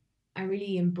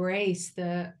embrace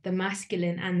the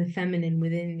masculine and the feminine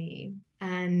within me.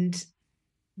 And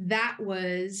that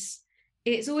was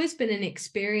it's always been an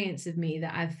experience of me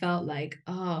that I've felt like,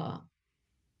 oh,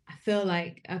 I feel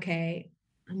like, okay,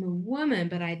 I'm a woman,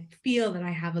 but I feel that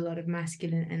I have a lot of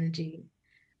masculine energy.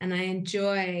 And I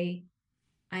enjoy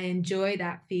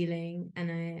that feeling,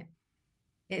 and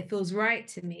it feels right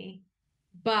to me.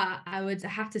 But I would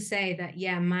have to say that,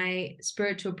 yeah, my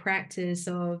spiritual practice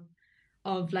of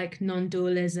like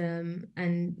non-dualism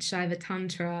and Shiva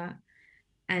Tantra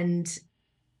and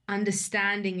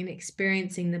understanding and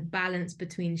experiencing the balance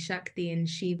between Shakti and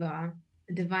Shiva,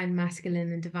 the divine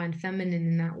masculine and divine feminine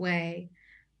in that way,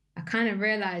 I kind of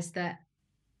realized that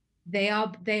they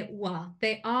are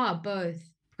both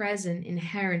present,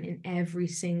 inherent in every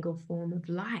single form of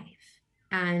life.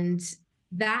 And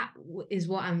that is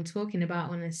what I'm talking about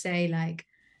when I say like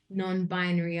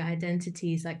non-binary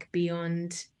identities, like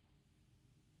beyond,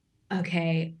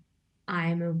 okay,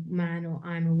 I'm a man or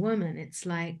I'm a woman. It's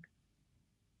like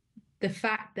the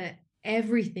fact that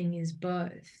everything is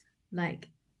both, like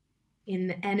in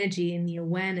the energy and the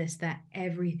awareness that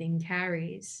everything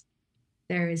carries,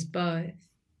 there is both.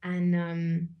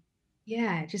 And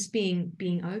yeah, just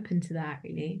being open to that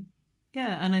really.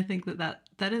 Yeah, and I think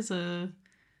that is a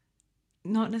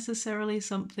not necessarily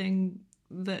something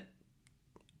that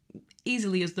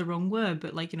easily is the wrong word,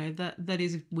 but like, that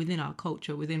is within our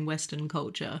culture, within Western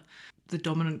culture, the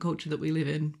dominant culture that we live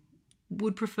in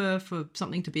would prefer for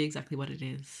something to be exactly what it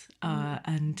is.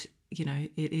 And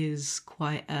it is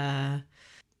quite a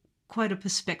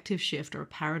perspective shift or a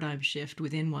paradigm shift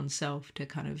within oneself to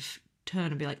kind of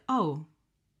turn and be like, oh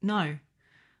no,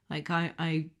 like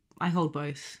I hold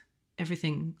both.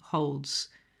 Everything holds,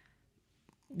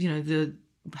 the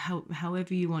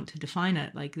however you want to define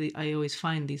it. Like I always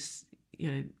find these,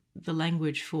 the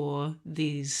language for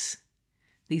these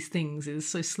these things is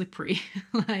so slippery.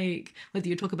 Like whether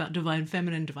you talk about divine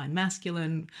feminine, divine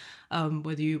masculine,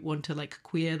 whether you want to like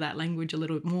queer that language a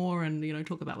little bit more and, you know,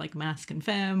 talk about like masc and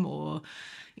femme, or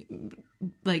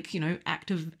like, you know,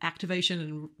 activation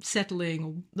and settling,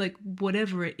 or like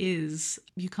whatever it is,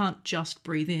 you can't just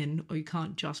breathe in or you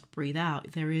can't just breathe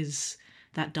out. There is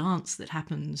that dance that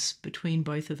happens between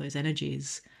both of those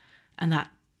energies, and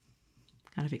that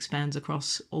kind of expands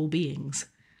across all beings.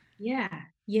 Yeah,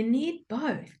 you need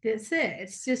both. That's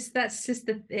it. That's just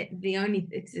the only,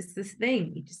 it's just this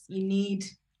thing. You need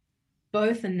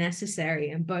both, are necessary,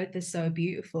 and both are so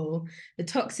beautiful. The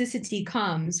toxicity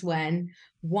comes when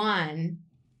one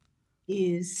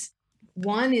is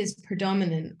one is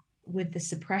predominant with the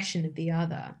suppression of the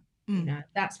other. You know,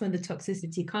 that's when the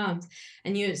toxicity comes.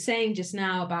 And you're saying just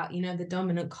now about, you know, the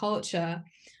dominant culture.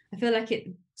 I feel like it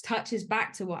touches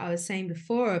back to what I was saying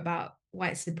before about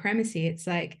white supremacy. It's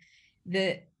like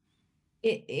the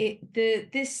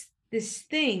this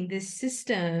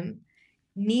system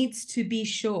needs to be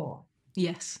sure.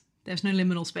 Yes, there's no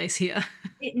liminal space here.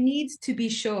 It needs to be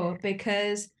sure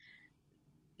because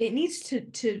it needs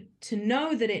to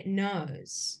know that it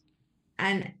knows.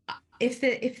 And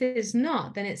if there's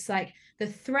not, then it's like the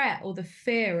threat or the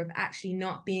fear of actually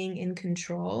not being in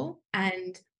control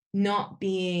and not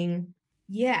being,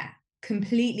 yeah,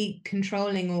 completely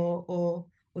controlling or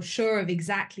sure of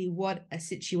exactly what a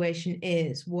situation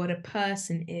is, what a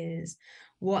person is,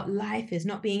 what life is,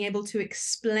 not being able to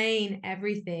explain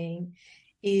everything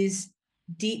is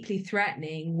deeply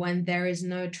threatening when there is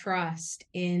no trust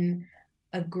in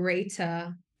a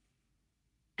greater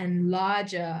and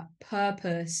larger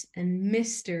purpose and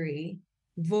mystery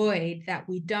void that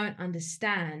we don't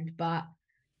understand, but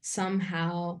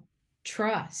somehow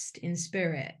trust in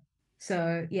spirit.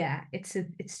 So yeah,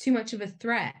 it's too much of a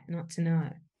threat not to know.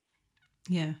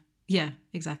 Yeah, yeah,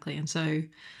 exactly. And so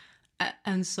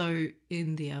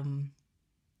in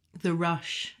the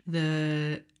rush,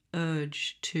 the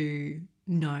urge to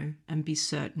know and be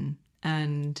certain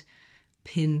and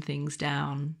pin things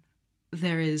down,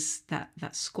 there is that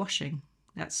squashing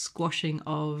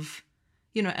of,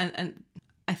 you know, and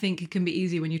I think it can be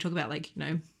easy when you talk about like, you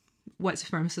know, white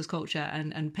supremacist culture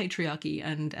and patriarchy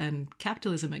and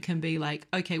capitalism. It can be like,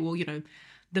 okay, well, you know,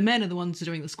 the men are the ones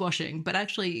doing the squashing, but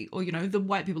actually, or, you know, the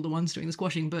white people are the ones doing the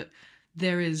squashing, but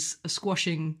there is a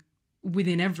squashing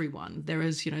within everyone. There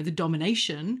is, you know, the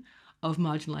domination of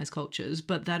marginalized cultures,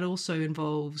 but that also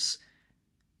involves,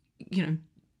 you know,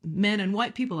 men and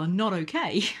white people are not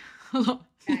okay. A lot,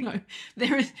 you know,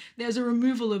 there's a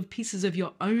removal of pieces of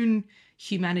your own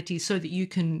humanity so that you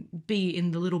can be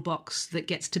in the little box that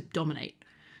gets to dominate.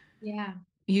 Yeah,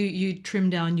 You trim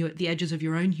down the edges of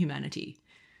your own humanity.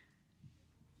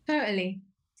 totally.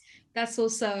 That's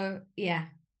also, yeah,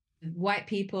 white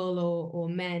people or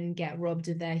men get robbed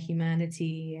of their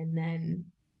humanity, and then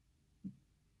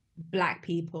Black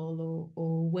people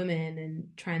or women and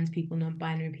trans people,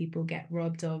 non-binary people get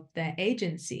robbed of their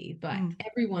agency, but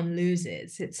everyone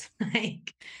loses. It's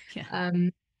like Yeah.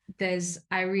 um there's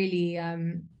I really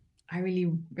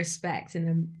respect and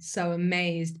am so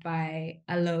amazed by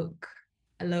Alok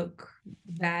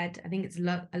Vad. I think it's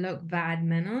Alok Vad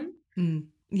Menon.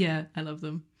 Yeah, I love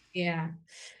them. Yeah.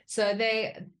 So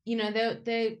they, you know,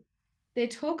 they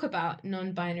talk about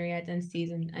non-binary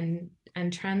identities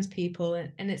and trans people,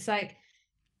 and it's like,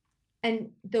 and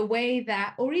the way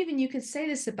that, or even you could say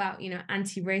this about, you know,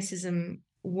 anti-racism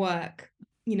work,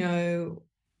 you know,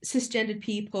 cisgendered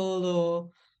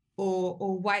people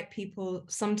or white people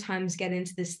sometimes get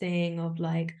into this thing of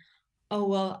like, oh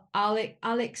well,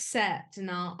 I'll accept and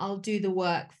I'll do the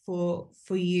work for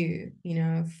you, you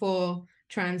know, for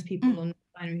trans people or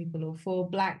non-binary people or for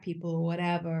Black people or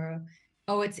whatever.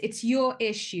 Oh, it's your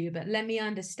issue, but let me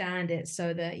understand it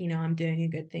so that, you know, I'm doing a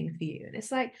good thing for you. And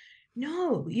it's like,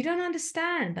 no, you don't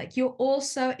understand. Like, you're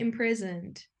also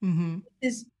imprisoned.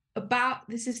 This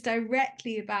is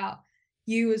directly about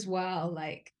you as well.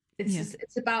 Like, Yeah.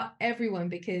 it's about everyone,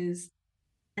 because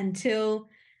until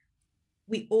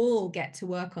we all get to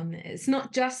work on this, it's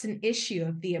not just an issue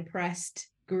of the oppressed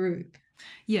group.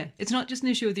 Yeah. It's not just an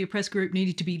issue of the oppressed group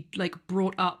needing to be like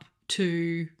brought up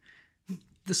to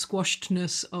the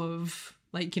squashedness of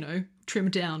like, you know,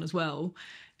 trimmed down as well.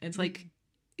 It's like,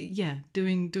 yeah,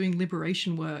 doing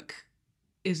liberation work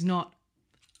is not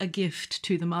a gift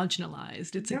to the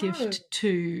marginalized. It's a No, gift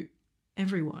to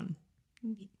everyone.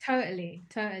 totally,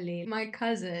 totally. My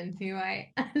cousin, who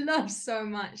I love so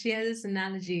much, she has this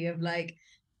analogy of like,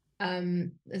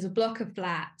 there's a block of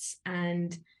flats,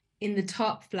 and in the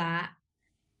top flat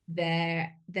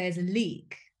there's a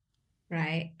leak,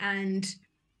 right? And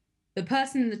the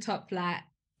person in the top flat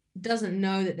doesn't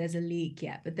know that there's a leak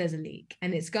yet, but there's a leak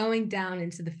and it's going down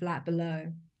into the flat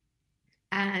below.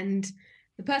 And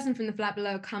the person from the flat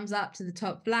below comes up to the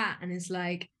top flat and is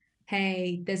like,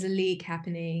 hey, there's a leak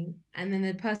happening. And then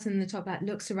the person in the top flat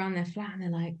looks around their flat and they're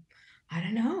like, I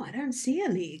don't know. I don't see a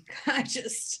leak.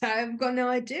 I've got no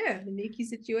idea of the leaky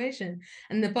situation.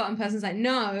 And the bottom person's like,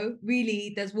 no,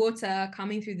 really, there's water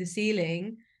coming through the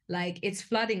ceiling. Like it's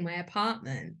flooding my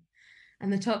apartment.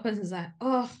 And the top person's like,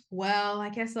 oh, well, I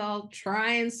guess I'll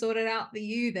try and sort it out for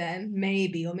you then,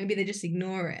 maybe. Or maybe they just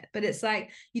ignore it. But it's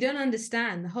like, you don't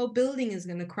understand. The whole building is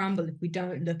going to crumble if we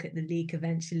don't look at the leak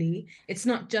eventually. It's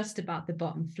not just about the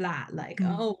bottom flat, like,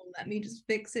 oh, let me just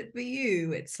fix it for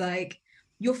you. It's like,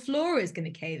 your floor is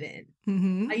going to cave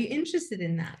in. Are you interested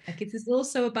in that? Like, it is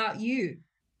also about you.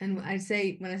 And when I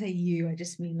say you, I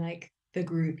just mean like the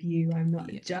group you. I'm not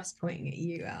just pointing at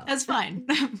you out. That's fine.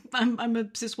 I'm a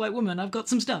cis white woman. I've got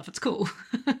some stuff. It's cool.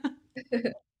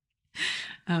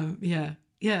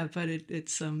 Yeah, but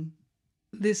it's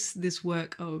this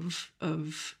work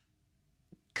of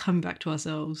coming back to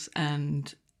ourselves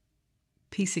and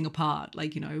piecing apart,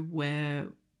 like, you know,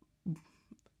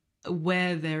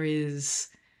 where there is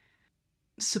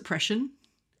suppression,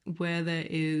 where there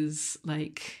is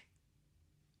like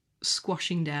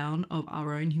squashing down of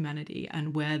our own humanity,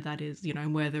 and where that is, you know,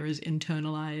 where there is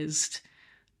internalized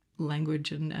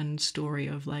language and story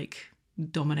of like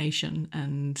domination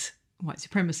and white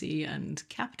supremacy and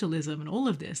capitalism and all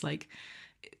of this. Like,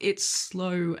 it's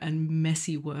slow and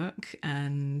messy work,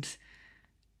 and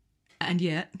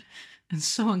yet, and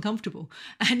so uncomfortable,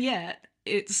 and yet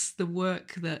it's the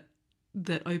work that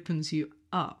opens you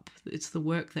up. It's the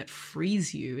work that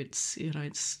frees you. It's, you know,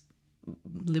 it's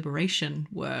liberation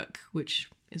work, which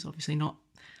is obviously not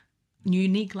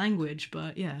unique language,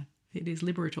 but yeah, it is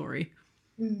liberatory.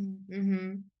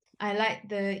 Mm-hmm. I like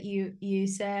that you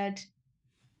said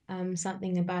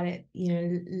something about it, you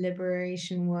know,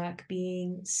 liberation work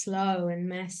being slow and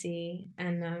messy,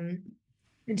 and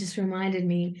it just reminded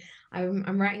me.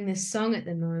 I'm writing this song at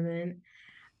the moment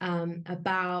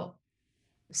about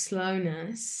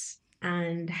slowness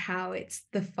and how it's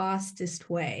the fastest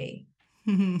way.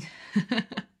 I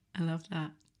love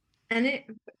that. And it,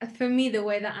 for me, the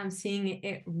way that I'm seeing it,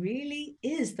 it really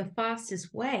is the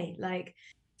fastest way. Like,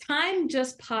 time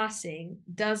just passing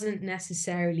doesn't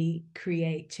necessarily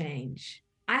create change.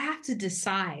 I have to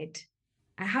decide,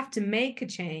 I have to make a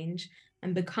change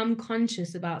and become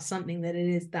conscious about something that it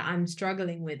is that I'm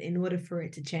struggling with in order for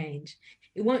it to change.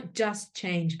 It won't just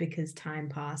change because time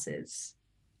passes,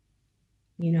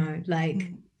 you know,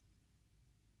 like,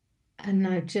 and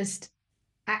no, just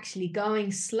actually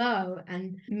going slow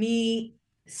and me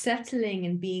settling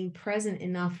and being present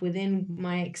enough within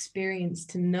my experience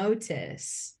to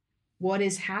notice what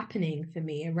is happening for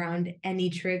me around any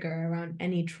trigger, around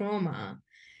any trauma,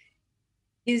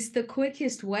 is the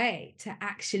quickest way to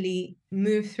actually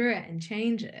move through it and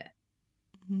change it.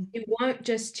 It won't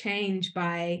just change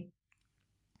by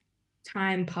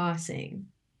time passing.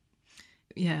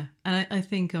 Yeah, and I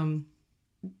think you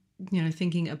know,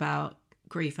 thinking about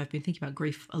grief, I've been thinking about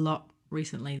grief a lot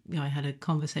recently. You know, I had a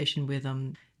conversation with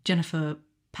Jennifer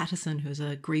Patterson, who's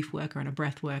a grief worker and a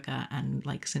breath worker, and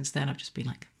like since then I've just been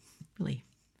like really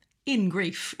in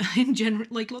grief in general,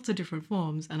 like lots of different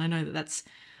forms. And I know that that's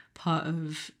part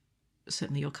of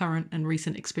certainly your current and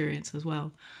recent experience as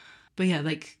well. But yeah,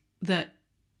 like that,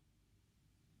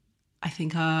 I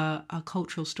think our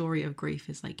cultural story of grief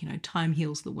is like, you know, time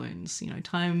heals the wounds, you know,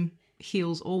 time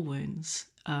heals all wounds,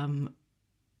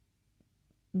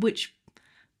 which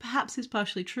perhaps is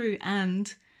partially true.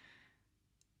 And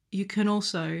you can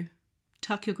also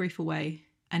tuck your grief away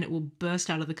and it will burst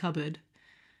out of the cupboard.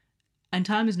 And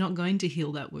time is not going to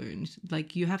heal that wound.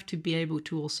 Like, you have to be able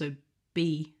to also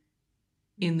be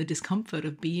in the discomfort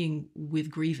of being with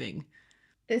grieving.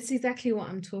 That's exactly what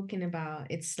I'm talking about.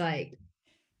 It's like,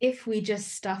 if we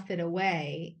just stuff it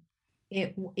away,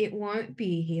 it won't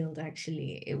be healed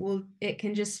actually. It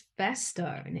can just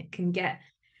fester and it can get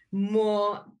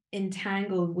more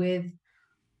entangled with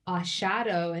our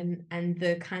shadow and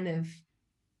the kind of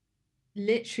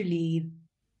literally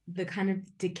the kind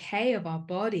of decay of our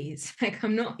bodies. Like,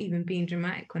 I'm not even being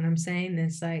dramatic when I'm saying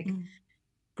this. Like,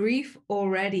 grief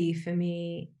already for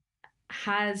me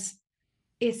has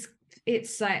it's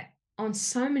it's like on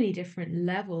so many different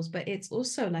levels, but it's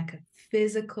also like a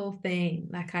physical thing.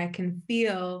 Like, I can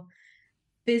feel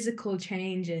physical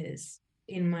changes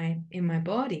in my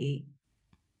body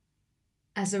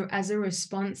as a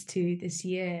response to this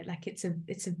year. Like, it's a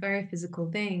very physical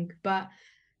thing. But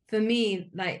for me,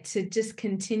 like, to just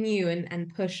continue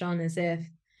and push on as if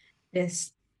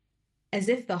this as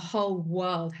if the whole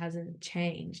world hasn't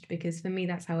changed, because for me,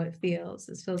 that's how it feels.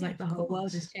 It feels Yeah, like of the whole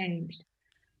world has course. changed.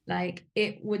 Like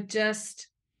it would just,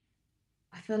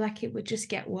 I feel like it would just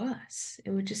get worse.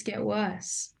 It would just get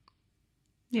worse.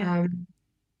 Yeah. Um,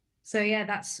 so yeah,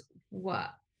 that's what,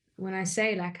 when I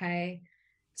say like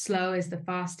slow is the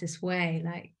fastest way,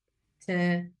 like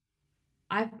to,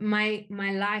 my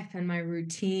life and my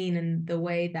routine and the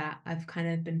way that I've kind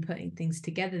of been putting things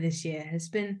together this year has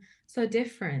been so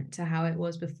different to how it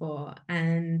was before.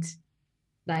 And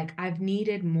like I've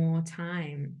needed more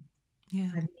time. Yeah.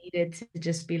 I've needed to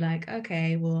just be like,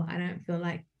 okay, well, I don't feel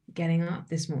like getting up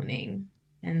this morning.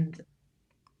 And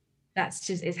that's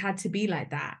just, it's had to be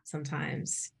like that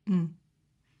sometimes. Mm.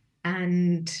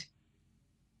 And,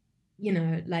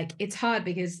 like it's hard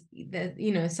because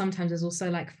sometimes there's also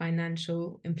like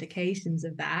financial implications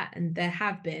of that. And there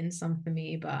have been some for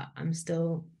me, but I'm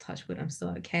still, touch wood, I'm still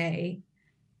okay.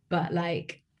 But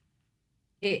like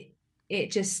it, it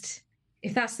just,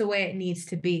 if that's the way it needs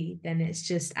to be, then it's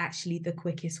just actually the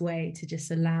quickest way to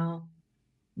just allow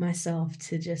myself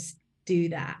to just do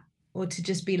that, or to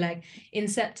just be like, in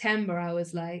September I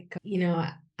was like,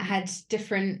 I had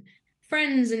different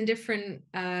friends and different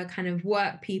kind of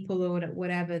work people or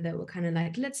whatever that were kind of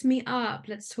like, let's meet up,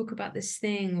 let's talk about this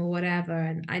thing or whatever.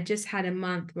 And I just had a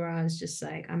month where I was just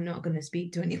like, I'm not going to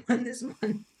speak to anyone this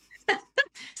month.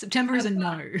 September is a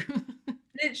no.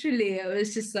 Literally, it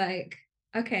was just like,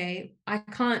 okay, I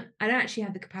don't actually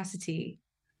have the capacity.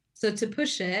 So to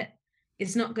push it,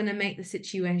 it's not going to make the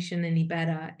situation any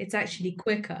better. It's actually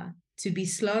quicker to be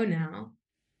slow now,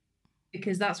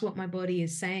 because that's what my body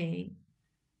is saying,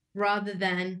 rather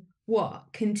than what?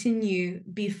 Continue,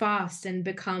 be fast and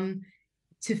become,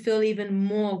 to feel even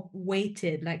more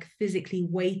weighted, like physically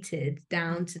weighted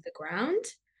down to the ground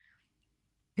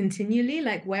continually.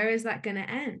 Like, where is that going to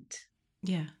end?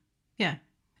 Yeah. Yeah.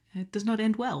 It does not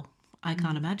end well. I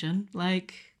can't Mm. imagine.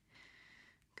 Like,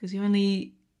 because you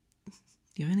only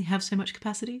have so much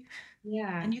capacity, and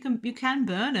Yeah. you can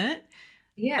burn it,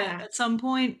 but Yeah. at some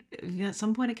point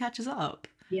it catches up.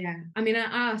 Yeah. I mean, I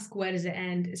ask, where does it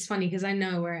end? It's funny because I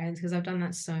know where it ends because I've done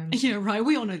that so many Yeah, times. right.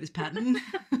 We all know this pattern.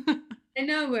 I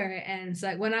know where it ends.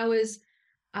 Like when I was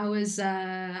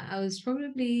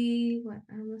probably, what,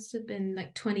 I must have been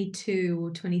like 22 or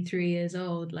 23 years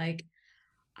old. Like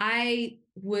I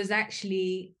was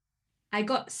actually, I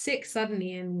got sick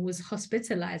suddenly and was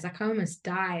hospitalized. Like I almost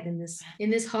died in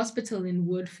this hospital in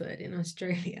Woodford in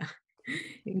Australia,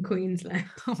 in Queensland.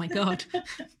 Oh my god. I'm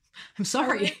I went,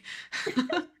 sorry.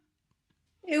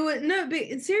 it was no,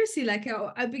 but seriously, like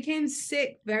I became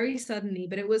sick very suddenly,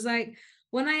 but it was like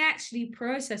when I actually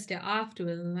processed it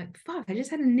afterwards, I'm like, fuck, I just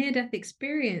had a near-death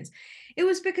experience. It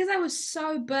was because I was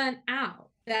so burnt out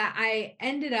that I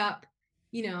ended up,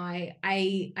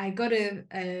 I got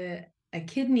a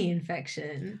kidney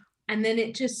infection, and then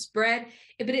it just spread,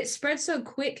 but it spread so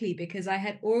quickly because I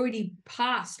had already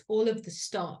passed all of the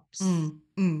stops Mm,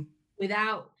 mm.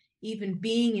 without even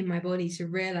being in my body to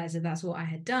realize that that's what I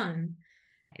had done.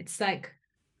 It's like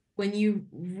when you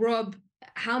rob,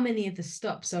 how many of the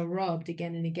stops are robbed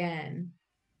again and again?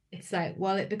 It's like,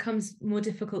 well, it becomes more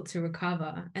difficult to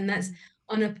recover. And that's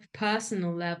on a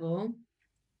personal level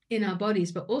in our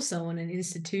bodies, but also on an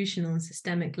institutional and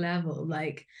systemic level.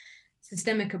 Like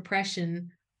systemic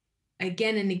oppression,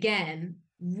 again and again,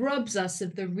 robs us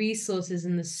of the resources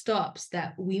and the stops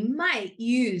that we might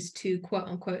use to quote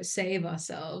unquote save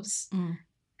ourselves. Mm.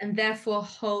 And therefore,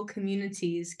 whole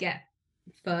communities get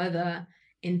further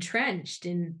entrenched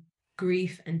in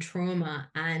grief and trauma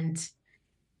and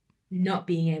not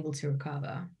being able to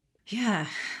recover. Yeah.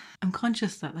 I'm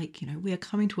conscious that, like, we are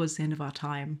coming towards the end of our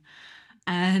time.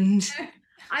 And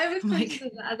I was I'm conscious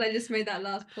like, of that as I just made that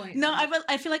last point. no,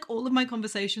 I feel like all of my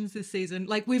conversations this season,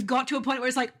 like, we've got to a point where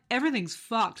it's like everything's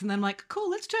fucked. And then I'm like, cool,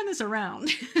 let's turn this around.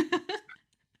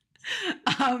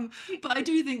 But I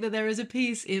do think that there is a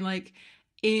piece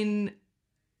in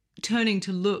turning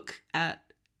to look at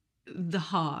the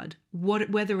hard,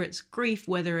 whether it's grief,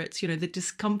 whether it's the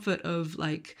discomfort of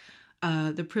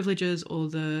the privileges or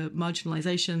the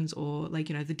marginalizations, or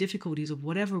the difficulties of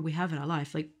whatever we have in our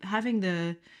life, like having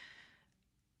the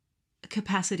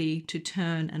capacity to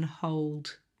turn and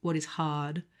hold what is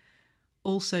hard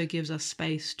also gives us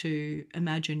space to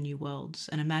imagine new worlds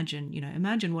and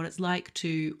imagine what it's like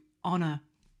to honor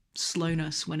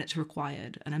slowness when it's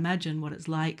required, and imagine what it's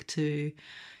like to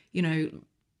you know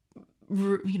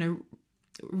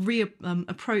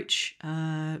approach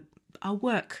our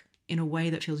work in a way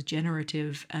that feels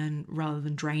generative and rather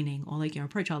than draining, or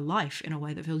approach our life in a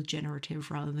way that feels generative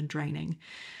rather than draining.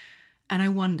 And I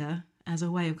wonder, as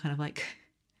a way of kind of like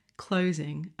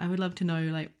closing, I would love to know,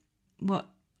 like, what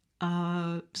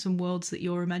are some worlds that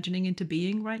you're imagining into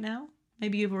being right now?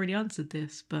 Maybe you've already answered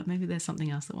this, but maybe there's something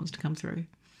else that wants to come through.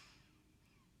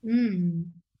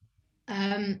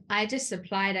 I just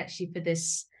applied actually for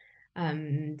this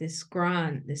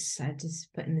grant. I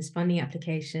just put in this funding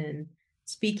application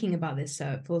speaking about this,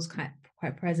 so it feels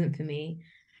quite present for me.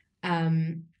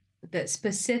 That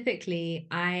specifically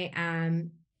I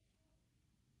am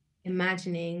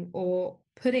imagining or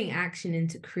putting action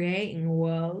into creating a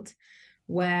world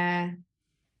where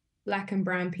Black and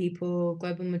brown people,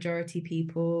 global majority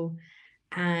people,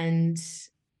 and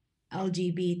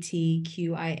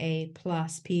LGBTQIA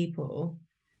plus people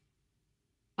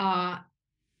are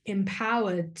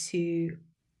empowered to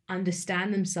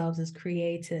understand themselves as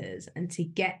creators and to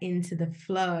get into the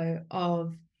flow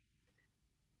of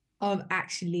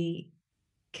actually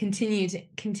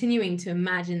continuing to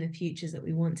imagine the futures that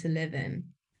we want to live in.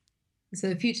 So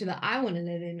the future that I want to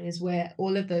live in is where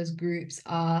all of those groups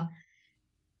are,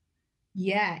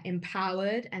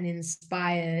 empowered and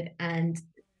inspired and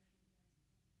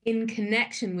in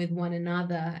connection with one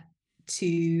another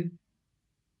to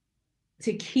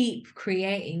keep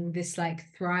creating this like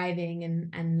thriving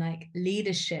and like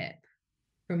leadership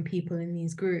from people in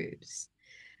these groups.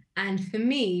 And for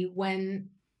me, when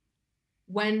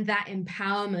that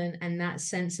empowerment and that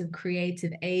sense of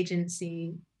creative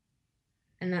agency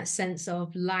and that sense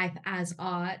of life as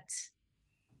art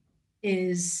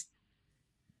is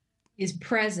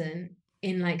present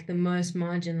in like the most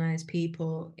marginalized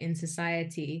people in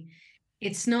society,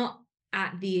 it's not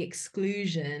at the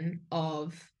exclusion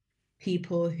of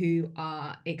people who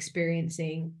are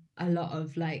experiencing a lot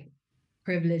of like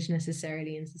privilege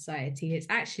necessarily in society. It's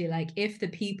actually like if the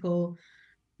people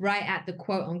right at the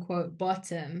quote unquote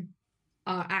bottom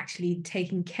are actually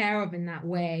taken care of in that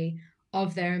way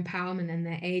of their empowerment and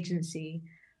their agency,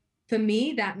 for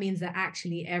me, that means that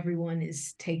actually everyone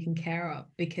is taken care of,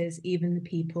 because even the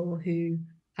people who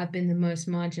have been the most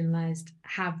marginalized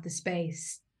have the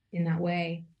space in that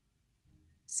way.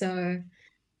 So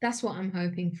that's what I'm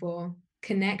hoping for: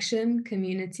 connection,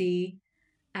 community,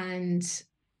 and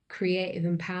creative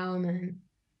empowerment.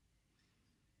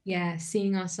 Yeah,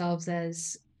 seeing ourselves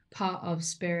as part of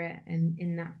spirit and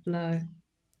in that flow.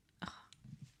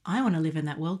 I want to live in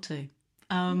that world too.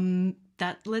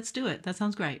 Let's do it. That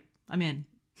sounds great. I'm in.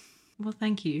 Well,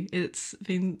 thank you. It's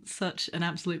been such an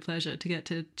absolute pleasure to get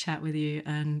to chat with you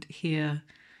and hear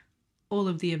all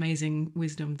of the amazing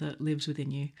wisdom that lives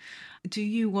within you. Do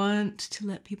you want to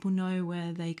let people know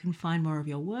where they can find more of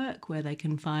your work, where they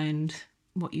can find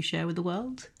what you share with the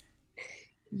world?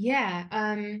 Yeah.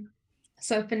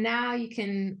 So for now, you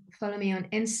can follow me on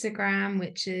Instagram,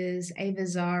 which is Ava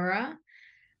Zara.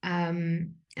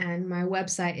 And my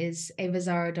website is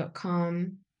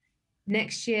avazara.com.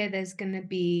 Next year, there's going to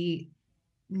be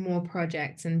more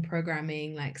projects and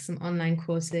programming, like some online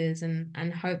courses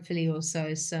and hopefully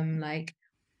also some like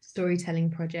storytelling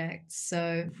projects.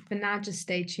 So for now, just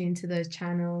stay tuned to those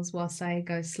channels whilst I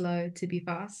go slow to be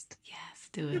fast. Yes,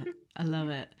 do it. I love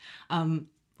it.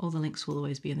 All the links will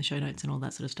always be in the show notes and all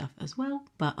that sort of stuff as well.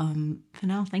 But for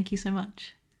now, thank you so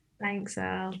much. Thanks,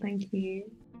 Al. Thank you.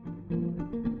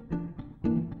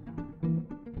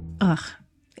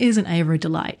 Isn't Ava a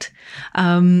delight?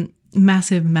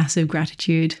 Massive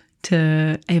gratitude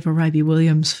to Ava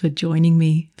Riby-Williams for joining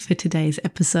me for today's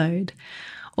episode.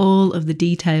 All of the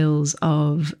details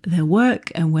of their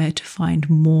work and where to find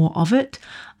more of it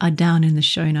are down in the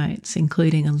show notes,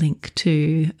 including a link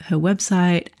to her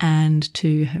website and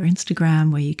to her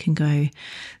Instagram where you can go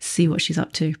see what she's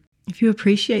up to. If you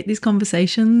appreciate these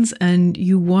conversations and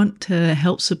you want to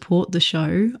help support the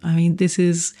show, I mean, this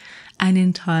is an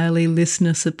entirely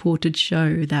listener-supported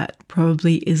show. That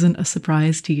probably isn't a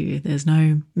surprise to you. There's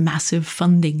no massive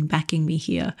funding backing me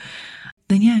here.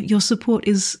 Then yeah, your support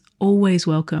is always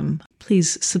welcome.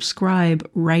 Please subscribe,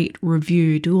 rate,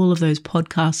 review, do all of those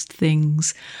podcast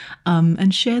things,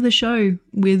 and share the show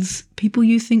with people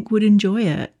you think would enjoy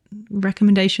it.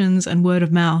 Recommendations and word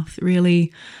of mouth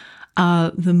really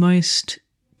are the most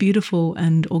beautiful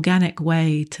and organic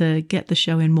way to get the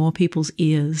show in more people's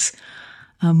ears,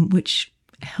 which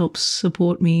helps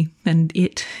support me and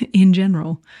it in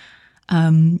general.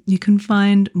 You can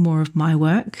find more of my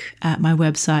work at my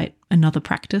website,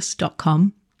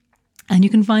 anotherpractice.com. And you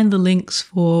can find the links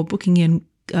for booking in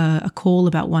a call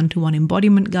about one-to-one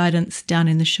embodiment guidance down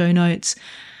in the show notes,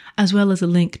 as well as a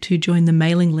link to join the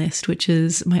mailing list, which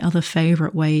is my other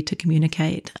favorite way to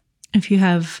communicate. If you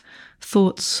have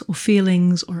thoughts or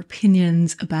feelings or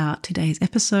opinions about today's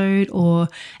episode or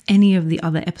any of the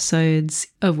other episodes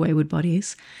of Wayward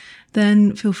Bodies,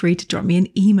 then feel free to drop me an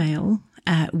email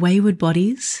at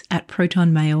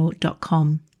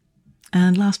waywardbodies@protonmail.com.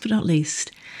 And last but not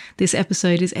least, this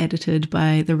episode is edited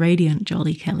by the radiant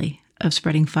Jolly Kelly of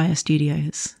Spreading Fire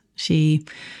Studios. She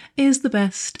is the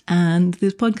best, and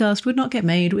this podcast would not get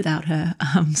made without her.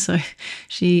 So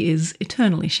she is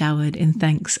eternally showered in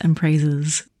thanks and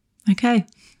praises. Okay,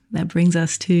 that brings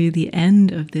us to the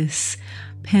end of this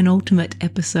penultimate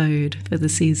episode for the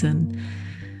season.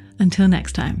 Until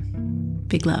next time,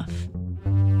 big love.